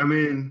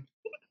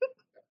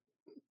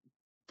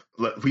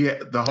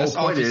 the whole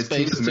point is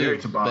Tina's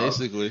married to Bob.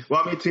 Basically.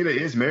 Well, I mean, Tina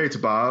is married to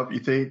Bob. You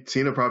think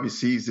Tina probably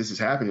sees this is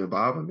happening to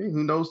Bob? I mean,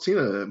 who knows?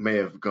 Tina may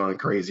have gone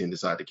crazy and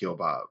decided to kill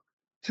Bob.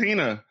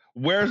 Tina,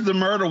 where's the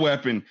murder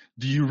weapon?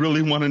 Do you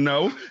really want to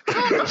know?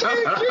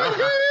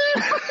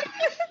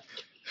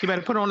 She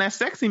better put on that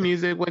sexy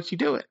music when she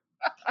do it.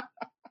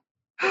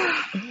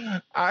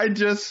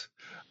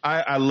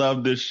 I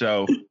love this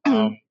show.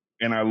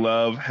 And I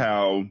love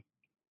how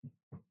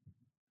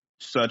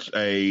such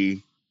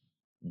a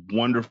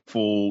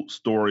wonderful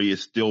story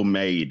is still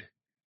made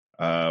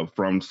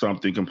from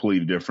something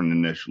completely different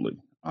initially.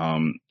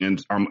 And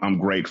I'm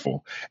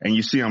grateful. And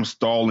you see, I'm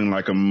stalling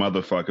like a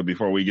motherfucker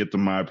before we get to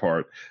my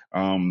part.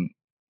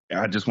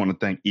 I just want to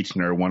thank each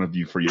and every one of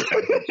you for your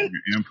efforts and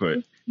your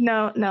input.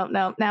 No.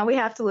 Now we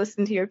have to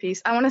listen to your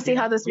piece. I want to see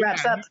how this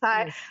wraps up.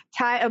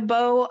 Tie a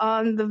bow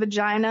on the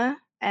vagina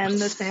and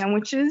the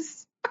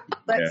sandwiches.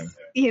 Let's,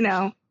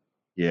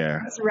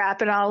 let's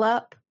wrap it all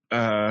up.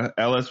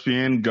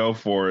 LSPN, go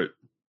for it.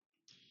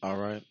 All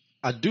right.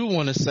 I do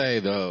want to say,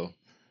 though,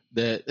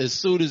 that as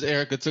soon as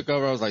Erica took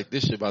over, I was like,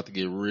 this shit about to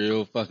get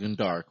real fucking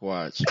dark.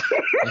 Watch.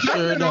 And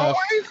sure enough,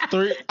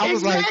 I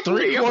was like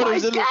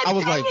 3/4 in. I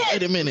was like,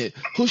 wait a minute,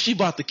 who's she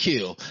about to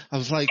kill? I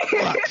was like,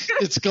 fuck,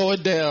 it's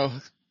going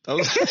down. I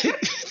was like,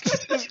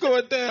 it's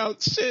going down.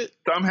 Shit.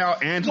 Somehow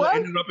Angela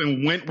ended up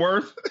in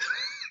Wentworth.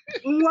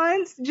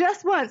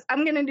 Just once,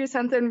 I'm gonna do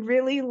something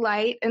really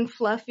light and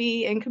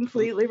fluffy and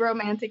completely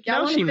romantic.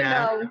 Y'all want to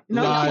know?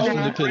 No, lies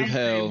from the pit of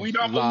hell. We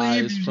don't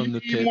lies from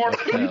the pit of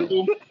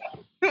hell.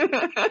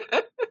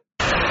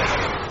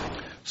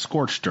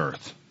 Scorched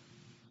earth.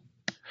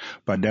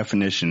 By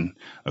definition,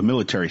 a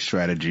military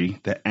strategy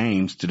that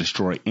aims to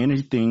destroy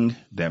anything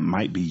that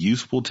might be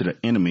useful to the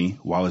enemy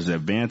while it's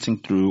advancing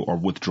through or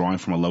withdrawing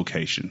from a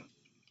location.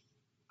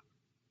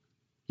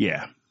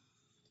 Yeah,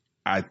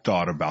 I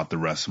thought about the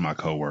rest of my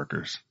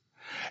coworkers,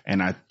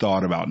 and I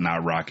thought about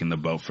not rocking the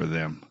boat for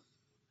them.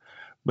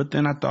 But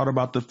then I thought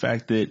about the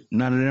fact that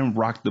none of them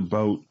rocked the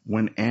boat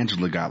when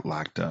Angela got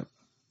locked up.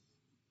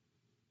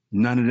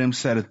 None of them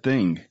said a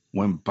thing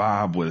when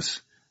Bob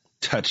was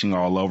touching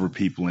all over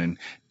people and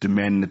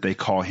demanding that they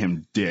call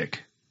him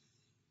Dick.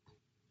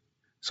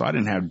 So I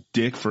didn't have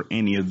Dick for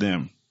any of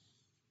them.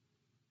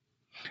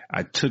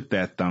 I took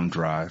that thumb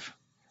drive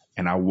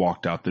and I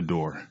walked out the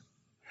door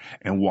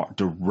and walked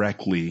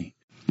directly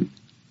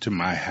to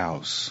my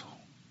house,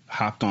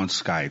 hopped on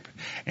Skype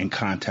and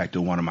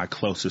contacted one of my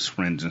closest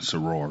friends and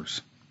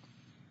sorors,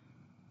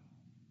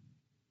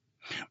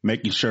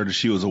 making sure that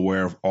she was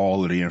aware of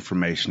all of the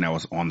information that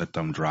was on the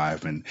thumb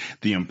drive and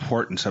the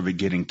importance of it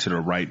getting to the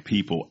right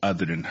people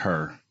other than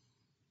her.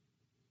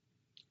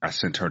 I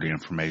sent her the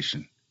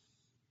information.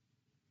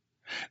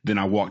 Then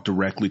I walked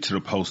directly to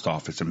the post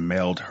office and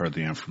mailed her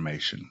the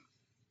information.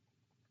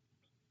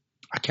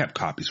 I kept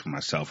copies for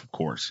myself, of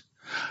course.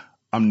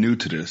 I'm new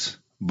to this,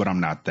 but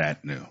I'm not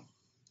that new.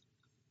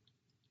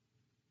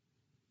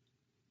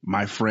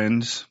 My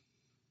friends,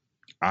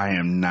 I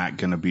am not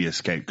going to be a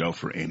scapegoat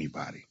for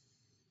anybody.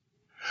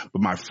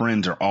 But my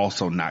friends are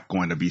also not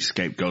going to be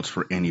scapegoats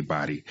for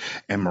anybody.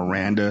 And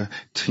Miranda,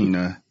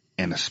 Tina,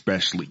 and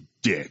especially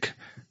Dick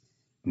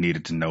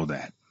needed to know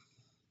that.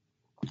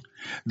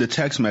 The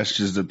text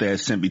messages that they had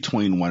sent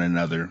between one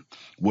another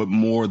would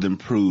more than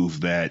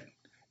prove that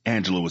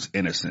Angela was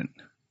innocent.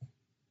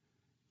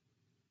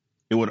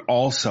 It would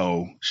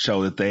also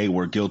show that they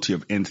were guilty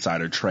of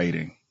insider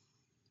trading.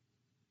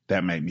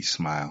 That made me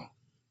smile.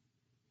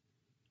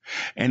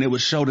 And it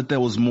would show that there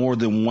was more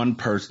than one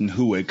person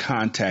who had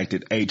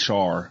contacted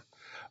HR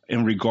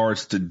in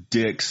regards to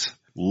Dick's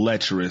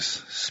lecherous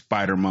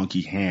spider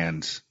monkey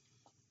hands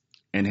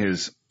and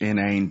his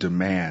inane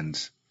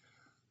demands,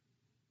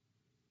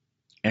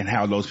 and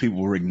how those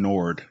people were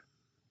ignored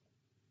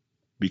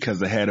because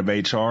the head of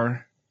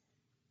HR,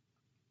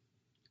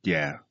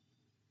 yeah,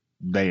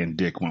 they and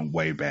Dick went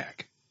way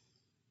back.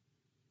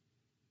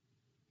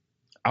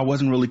 I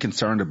wasn't really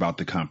concerned about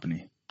the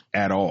company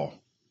at all.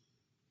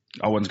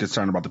 I wasn't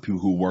concerned about the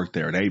people who worked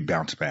there. They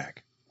bounced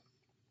back.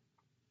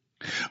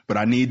 But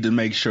I needed to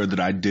make sure that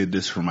I did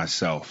this for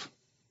myself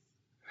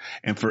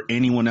and for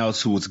anyone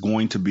else who was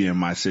going to be in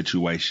my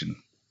situation.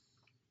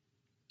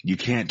 You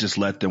can't just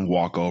let them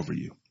walk over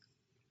you.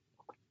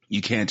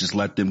 You can't just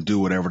let them do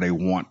whatever they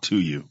want to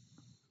you.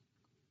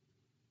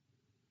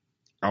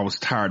 I was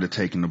tired of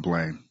taking the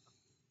blame.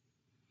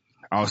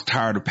 I was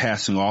tired of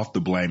passing off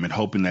the blame and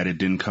hoping that it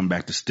didn't come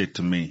back to stick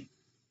to me.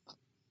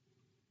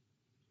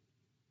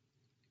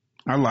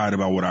 I lied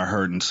about what I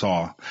heard and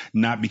saw,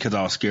 not because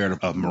I was scared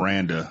of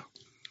Miranda,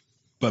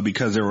 but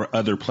because there were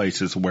other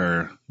places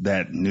where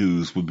that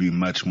news would be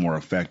much more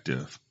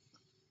effective.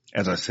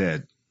 As I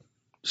said,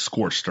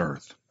 scorched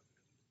earth.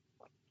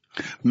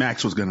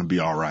 Max was going to be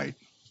all right.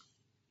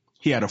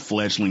 He had a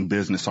fledgling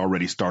business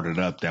already started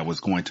up that was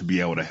going to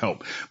be able to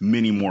help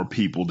many more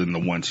people than the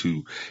ones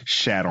who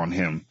shat on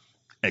him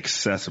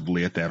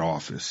excessively at that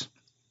office.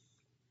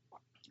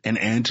 And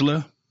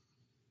Angela,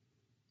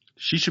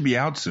 she should be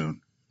out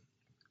soon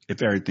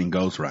if everything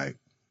goes right.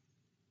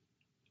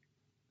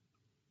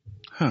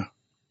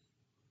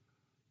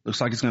 Looks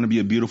like it's going to be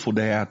a beautiful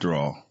day after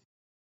all.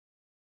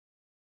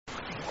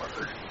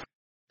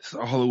 That's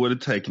all it would have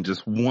taken.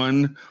 Just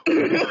one.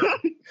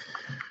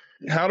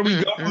 How do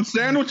we go from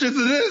sandwiches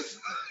to this?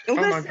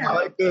 Listen, I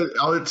like that.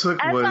 All it took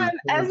was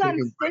as I'm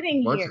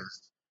sitting here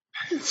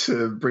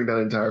to bring down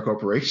an entire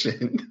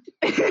corporation.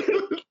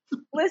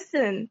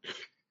 Listen,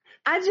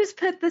 I just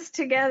put this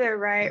together,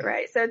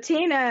 right? So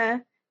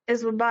Tina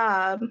is with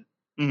Bob,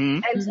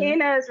 and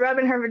Tina is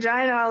rubbing her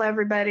vagina all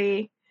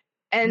everybody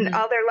and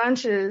all their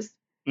lunches.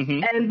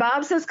 And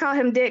Bob says call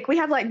him Dick. We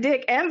have like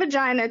Dick and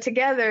vagina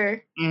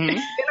together in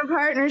a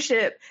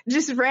partnership,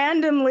 just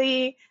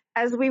randomly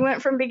as we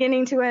went from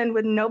beginning to end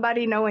with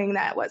nobody knowing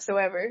that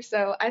whatsoever.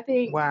 So I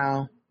think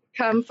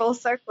come full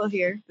circle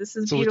here. This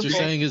is beautiful. So what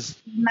you're saying is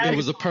it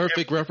was a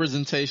perfect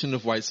representation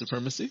of white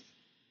supremacy?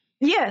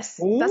 Yes,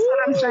 that's what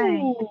I'm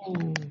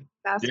saying.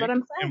 That's Dick what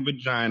I'm saying. And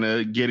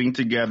vagina getting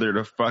together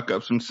to fuck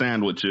up some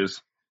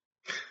sandwiches.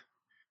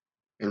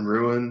 And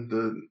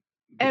ruin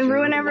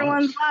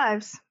everyone's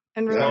lives.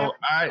 And so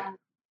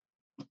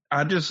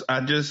I just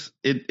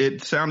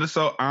it sounded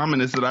so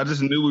ominous that I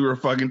just knew we were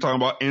fucking talking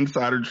about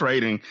insider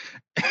trading.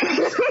 I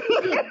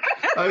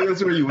think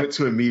that's where you went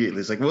to immediately.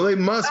 It's like, well, they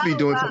must be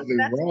doing something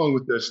wrong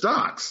with their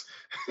stocks.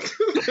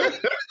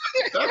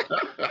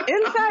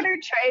 Insider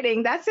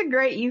trading, that's a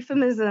great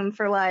euphemism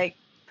for like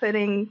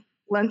putting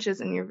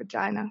lunches in your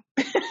vagina.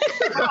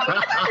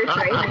 Insider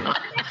trading.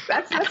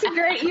 That's a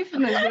great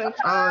euphemism. You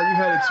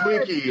had a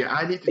Twinkie.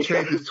 I need to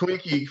trade this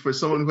Twinkie for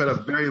someone who had a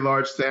very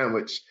large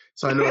sandwich,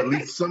 so I know at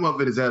least some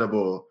of it is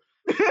edible.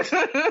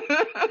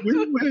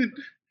 We went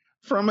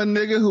from a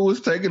nigga who was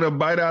taking a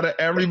bite out of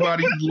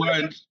everybody's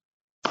lunch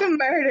to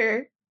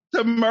murder.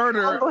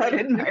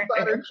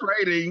 Insider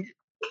trading.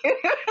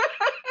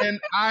 And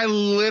I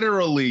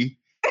literally,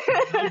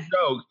 no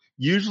joke,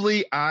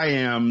 usually I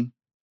am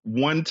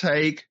one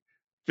take,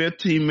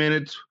 15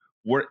 minutes,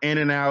 we're in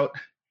and out.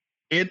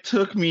 It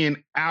took me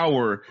an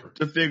hour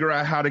to figure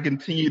out how to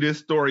continue this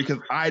story because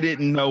I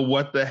didn't know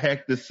what the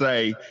heck to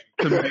say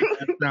to make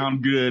it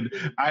sound good.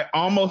 I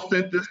almost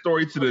sent this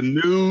story to the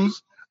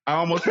news. I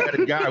almost had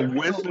a guy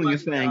whistling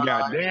and saying,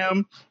 God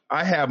damn.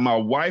 I had my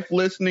wife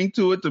listening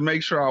to it to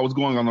make sure I was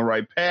going on the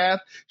right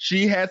path.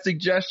 She had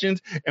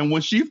suggestions. And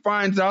when she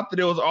finds out that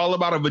it was all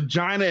about a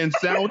vagina and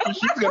sandwiches,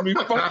 she's going to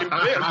be fucking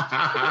pissed.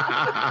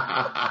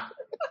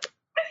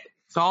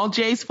 It's all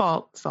Jay's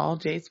fault.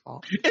 It's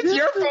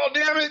your fault,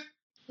 damn it.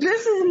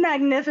 This is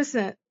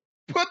magnificent.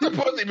 Put the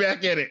pussy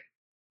back in it.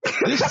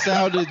 This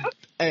sounded,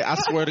 hey, I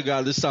swear to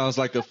God, this sounds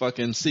like a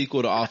fucking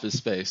sequel to Office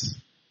Space.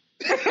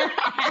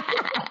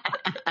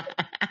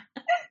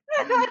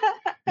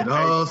 It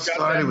all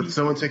started with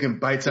someone taking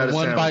bites out of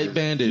One sandwiches. Bite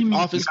Bandit.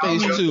 Office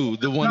Space 2,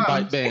 the One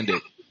Bite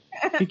Bandit.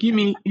 Give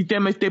me,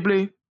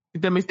 stable.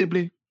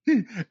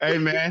 Hey,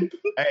 man.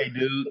 Hey,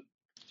 dude.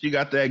 She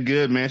got that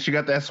good, man. She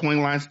got that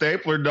swing line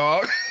stapler,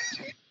 dog.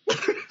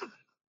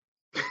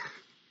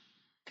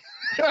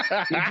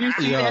 Did you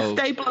see that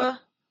stapler?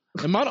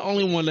 Am I the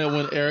only one that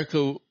when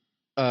Erica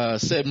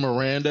said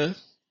Miranda,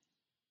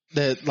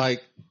 that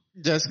like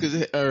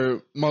Jessica's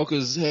or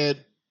Mocha's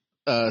head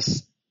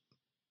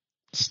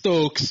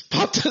Stokes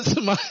popped into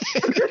my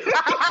head?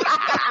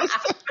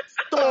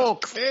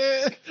 Stokes.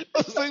 I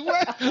was like,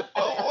 what?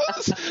 Oh,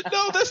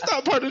 no, that's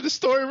not part of the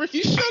story,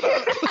 Ricky. Shut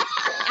up.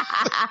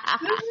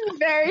 This is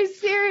very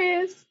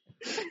serious.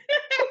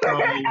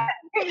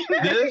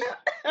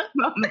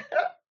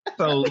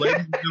 So,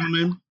 ladies and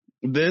gentlemen,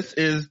 this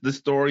is the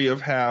story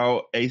of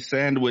how a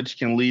sandwich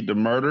can lead to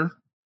murder,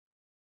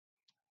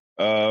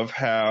 of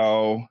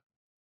how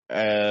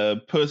a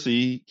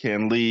pussy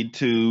can lead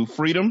to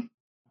freedom,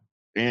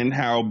 and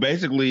how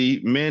basically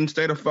men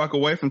stay the fuck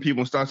away from people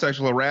and start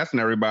sexual harassing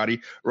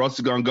everybody, or else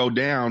it's gonna go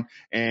down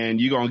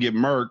and you're gonna get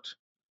murked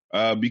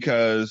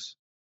because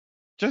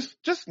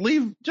just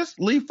leave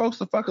folks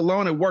the fuck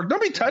alone at work.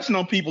 Don't be touching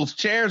on people's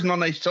chairs and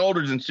on their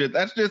shoulders and shit.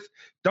 That's just,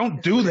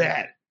 don't do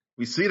that.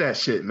 We see that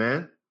shit,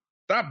 man.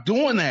 Stop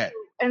doing that.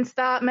 And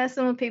stop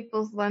messing with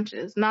people's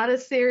lunches. Not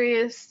as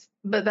serious,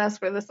 but that's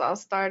where this all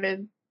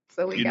started.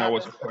 So we know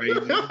what's crazy?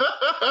 You know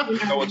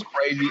what's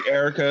crazy,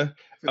 Erica?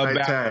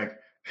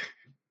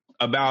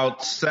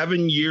 About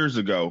 7 years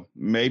ago,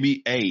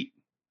 maybe 8,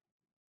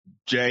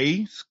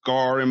 Jay,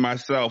 Scar, and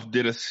myself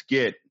did a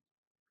skit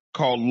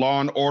called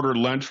Law and Order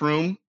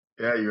Lunchroom.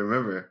 Yeah, you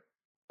remember.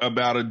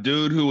 About a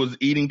dude who was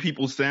eating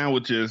people's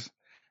sandwiches.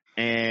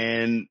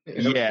 And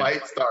a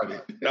fight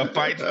started.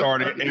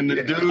 And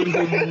the dude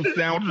whose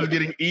sandwich was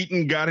getting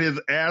eaten got his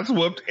ass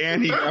whooped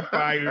and he got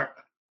fired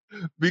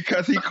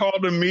because he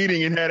called a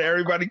meeting and had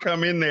everybody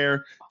come in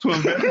there to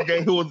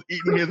investigate who was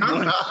eating his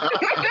lunch.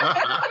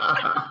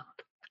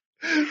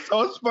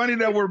 So it's funny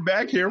that we're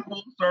back here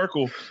full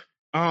circle.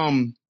 Are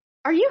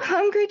you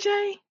hungry,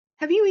 Jay?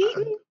 Have you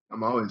eaten?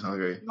 I'm always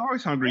hungry. I'm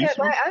always hungry. Yeah,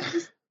 I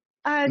should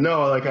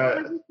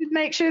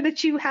make sure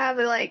that you have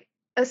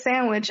a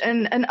sandwich,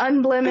 an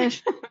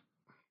unblemished,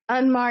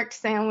 unmarked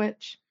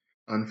sandwich.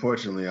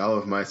 Unfortunately, all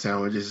of my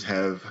sandwiches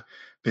have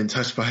been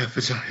touched by a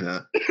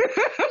vagina.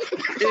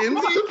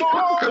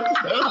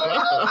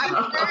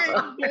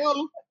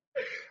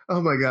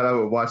 Oh my God, I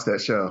would watch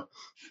that show.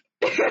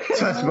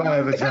 Touch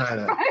my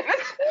vagina.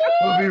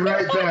 We'll be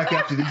right back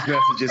after these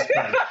messages.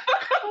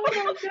 Oh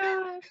my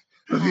God.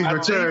 We'll be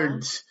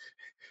returned.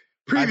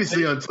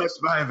 Previously on Touch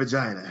My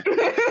Vagina.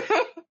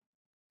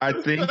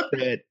 I think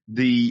that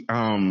the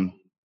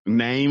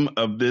name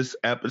of this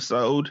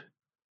episode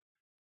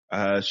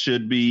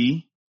should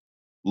be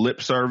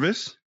Lip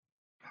Service.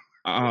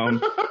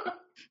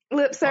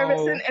 Lip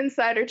service and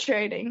insider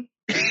trading.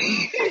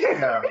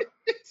 Yeah,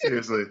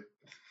 seriously.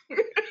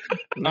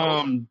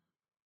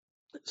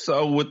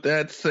 So with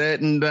that said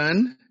and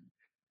done,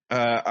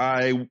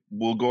 I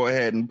will go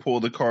ahead and pull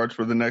the cards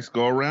for the next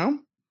go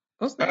around.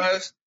 What's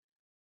that?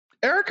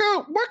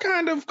 Erica, what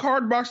kind of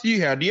card box do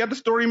you have? Do you have the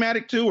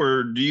Storymatic too,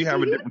 or do you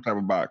have a different type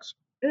of box?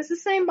 It's the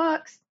same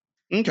box.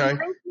 Okay. You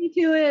linked me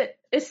to it.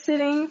 It's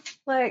sitting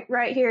like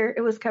right here.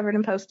 It was covered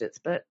in Post-its,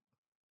 but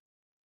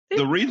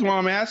the reason why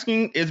I'm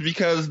asking is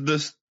because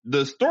the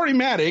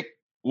Storymatic,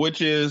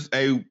 which is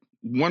a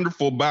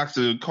wonderful box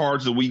of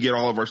cards that we get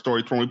all of our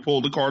stories from. We pull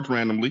the cards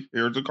randomly.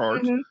 Here's the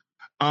cards.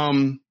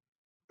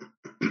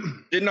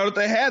 Didn't know that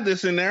they had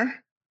this in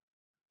there.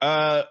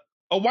 A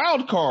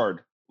wild card,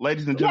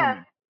 ladies and gentlemen.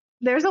 Yeah,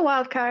 there's a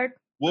wild card.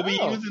 We'll be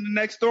using the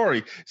next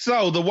story.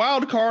 So the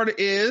wild card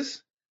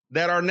is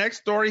that our next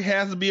story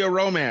has to be a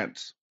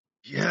romance.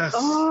 Yes.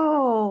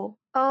 Oh,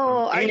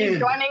 are you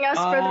joining us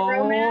for the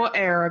romance? Oh,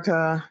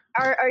 Erica.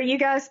 Are you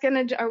guys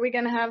are we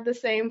gonna have the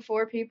same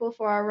 4 people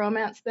for our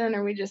romance then? Or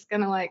are we just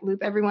gonna like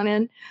loop everyone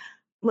in?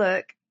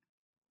 Look,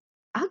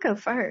 I'll go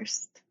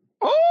first.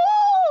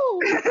 Oh!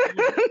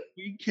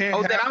 We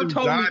can't then I'll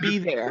totally be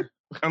there.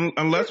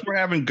 Unless we're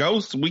having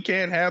ghosts, we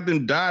can't have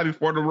them die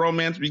before the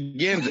romance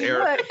begins,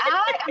 Eric. Look,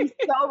 I am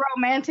so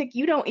romantic,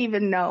 you don't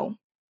even know.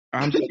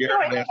 I'm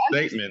scared of that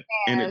statement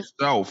in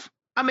itself.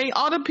 I mean,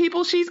 all the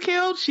people she's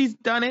killed, she's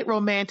done it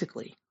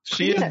romantically.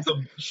 She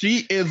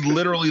is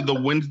literally the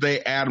Wednesday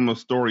Adam of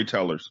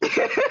storytellers.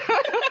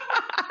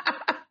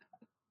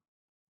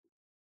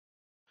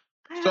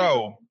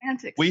 So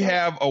we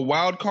have a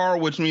wild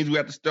card, which means we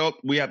have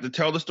to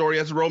tell the story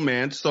as a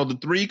romance. So the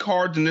 3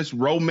 cards in this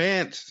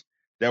romance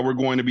that we're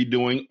going to be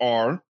doing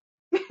are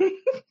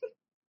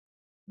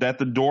that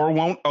the door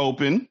won't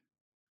open.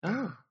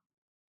 Oh.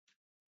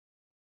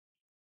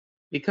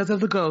 Because of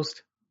the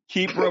ghost.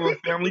 Keeper of a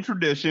family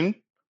tradition.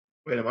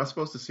 Wait, am I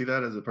supposed to see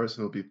that as a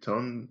person who'll be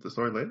telling the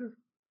story later?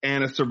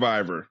 And a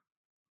survivor.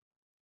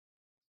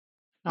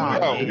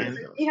 Oh,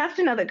 you have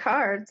to know the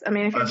cards. I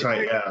mean, if that's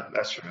right. Yeah,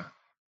 that's true.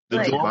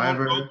 The door won't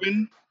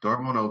open.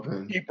 Door won't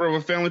open. Keeper of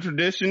a family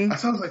tradition. That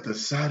sounds like the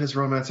saddest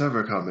romance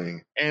ever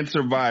coming. And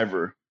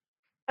survivor.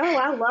 Oh,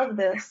 I love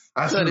this.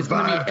 It's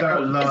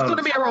going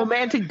to be a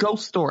romantic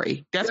ghost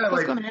story. That's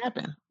what's going to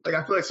happen. Like,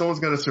 I feel like someone's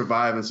going to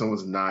survive and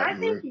someone's not. I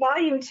think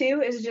volume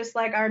 2 is just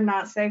like our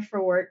not safe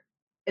for work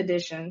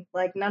edition.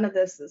 Like, none of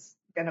this is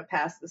going to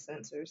pass the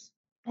censors.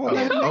 Should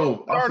I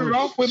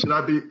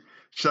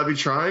be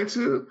trying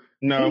to?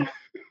 No.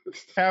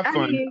 Have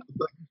fun.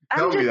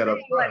 I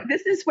mean,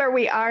 this is where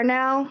we are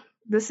now.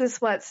 This is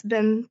what's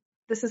been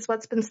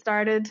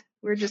started.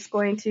 We're just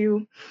going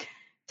to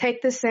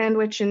take the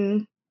sandwich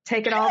and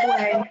take it all the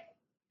way.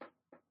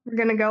 We're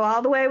going to go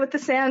all the way with the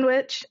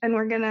sandwich, and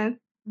we're going to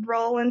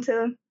roll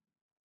into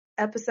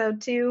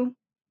episode 2.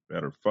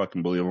 Better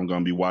fucking believe I'm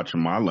going to be watching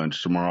my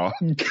lunch tomorrow.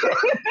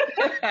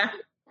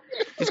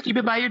 Just keep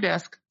it by your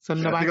desk. So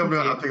nobody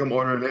I think I'm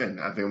ordering in.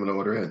 I think I'm going to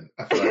order in.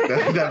 I feel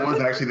like that was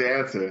actually the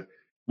answer.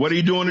 What are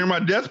you doing near my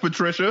desk,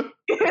 Patricia?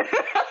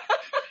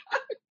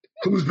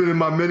 Who's been in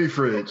my mini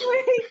fridge?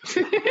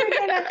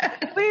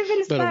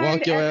 Better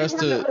walk your ass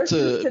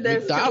to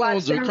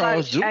McDonald's or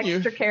Carl's Jr.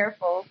 Extra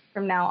careful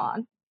from now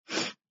on.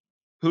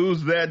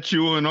 Who's that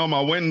chewing on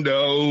my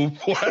window?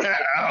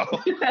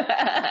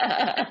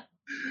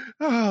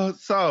 Wow.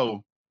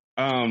 So,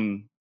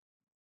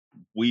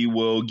 we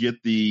will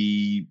get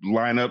the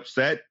lineup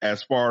set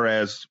as far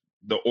as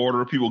the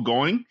order of people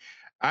going.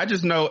 I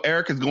just know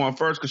Erica's going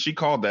first because she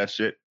called that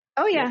shit.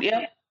 Oh,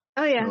 yeah.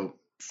 Oh, yeah.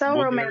 So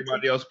we'll romantic.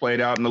 Everybody else played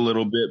out in a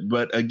little bit.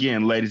 But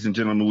again, ladies and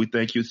gentlemen, we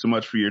thank you so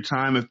much for your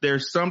time. If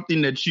there's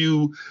something that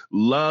you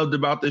loved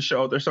about this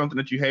show, if there's something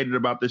that you hated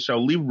about this show,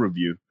 leave a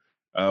review.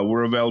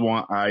 We're available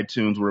on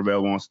iTunes. We're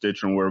available on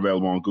Stitcher, and we're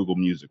available on Google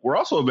Music. We're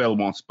also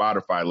available on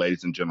Spotify,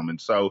 ladies and gentlemen.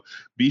 So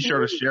be sure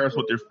to share us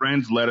with your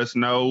friends. Let us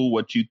know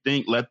what you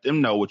think. Let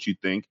them know what you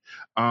think.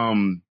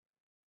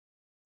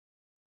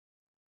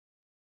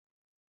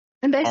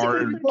 And basically,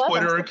 our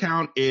Twitter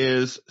account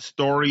is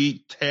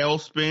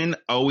Storytellspin,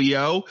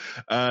 OEO.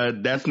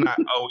 That's not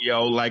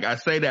OEO. Like, I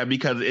say that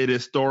because it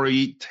is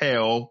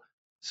Storytell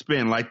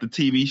Spin, like the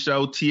TV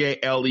show,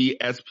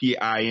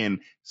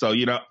 TALESPIN. So,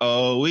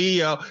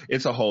 OEO.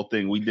 It's a whole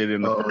thing. We did it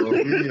in the first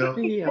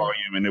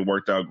volume, and it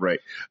worked out great.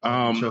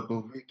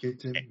 Trouble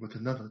with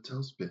another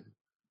tailspin.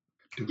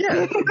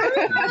 Yeah.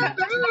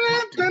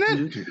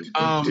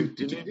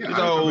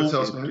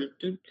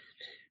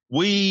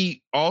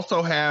 We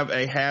also have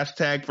a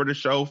hashtag for the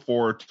show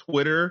for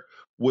Twitter,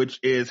 which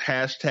is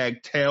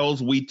hashtag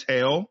Tales We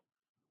Tell.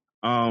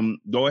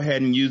 Go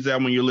ahead and use that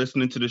when you're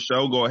listening to the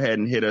show. Go ahead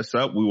and hit us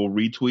up. We will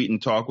retweet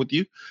and talk with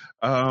you.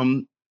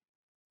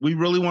 We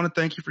really want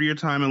to thank you for your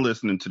time and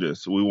listening to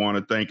this. We want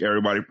to thank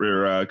everybody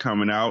for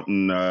coming out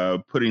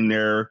and putting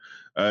their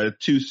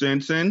 2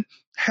 cents in.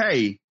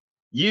 Hey,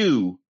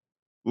 you,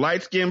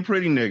 light-skinned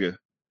pretty nigga.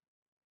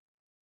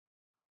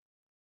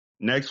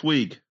 Next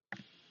week,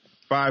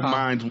 5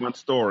 minds, 1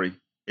 story.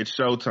 It's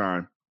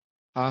showtime.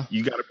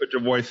 You got to put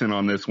your voice in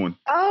on this one.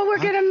 Oh, we're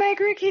going to make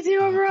Ricky do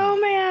a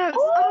romance.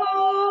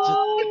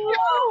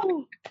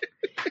 Oh,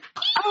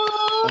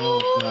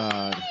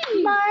 God.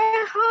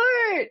 My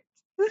heart.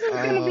 This is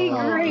going to be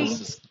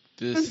great.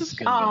 This is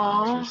going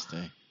to be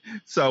interesting.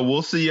 So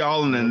we'll see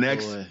y'all in the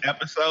next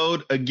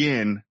episode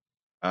again.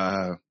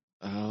 Oh,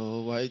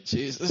 white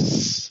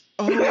Jesus.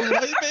 Oh,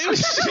 white baby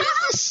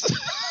Jesus.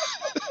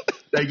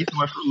 Thank you so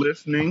much for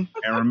listening.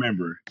 And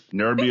remember,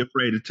 never be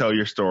afraid to tell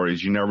your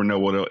stories. You never know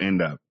what it'll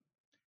end up.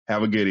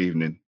 Have a good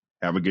evening.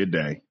 Have a good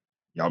day.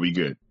 Y'all be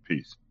good.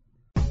 Peace.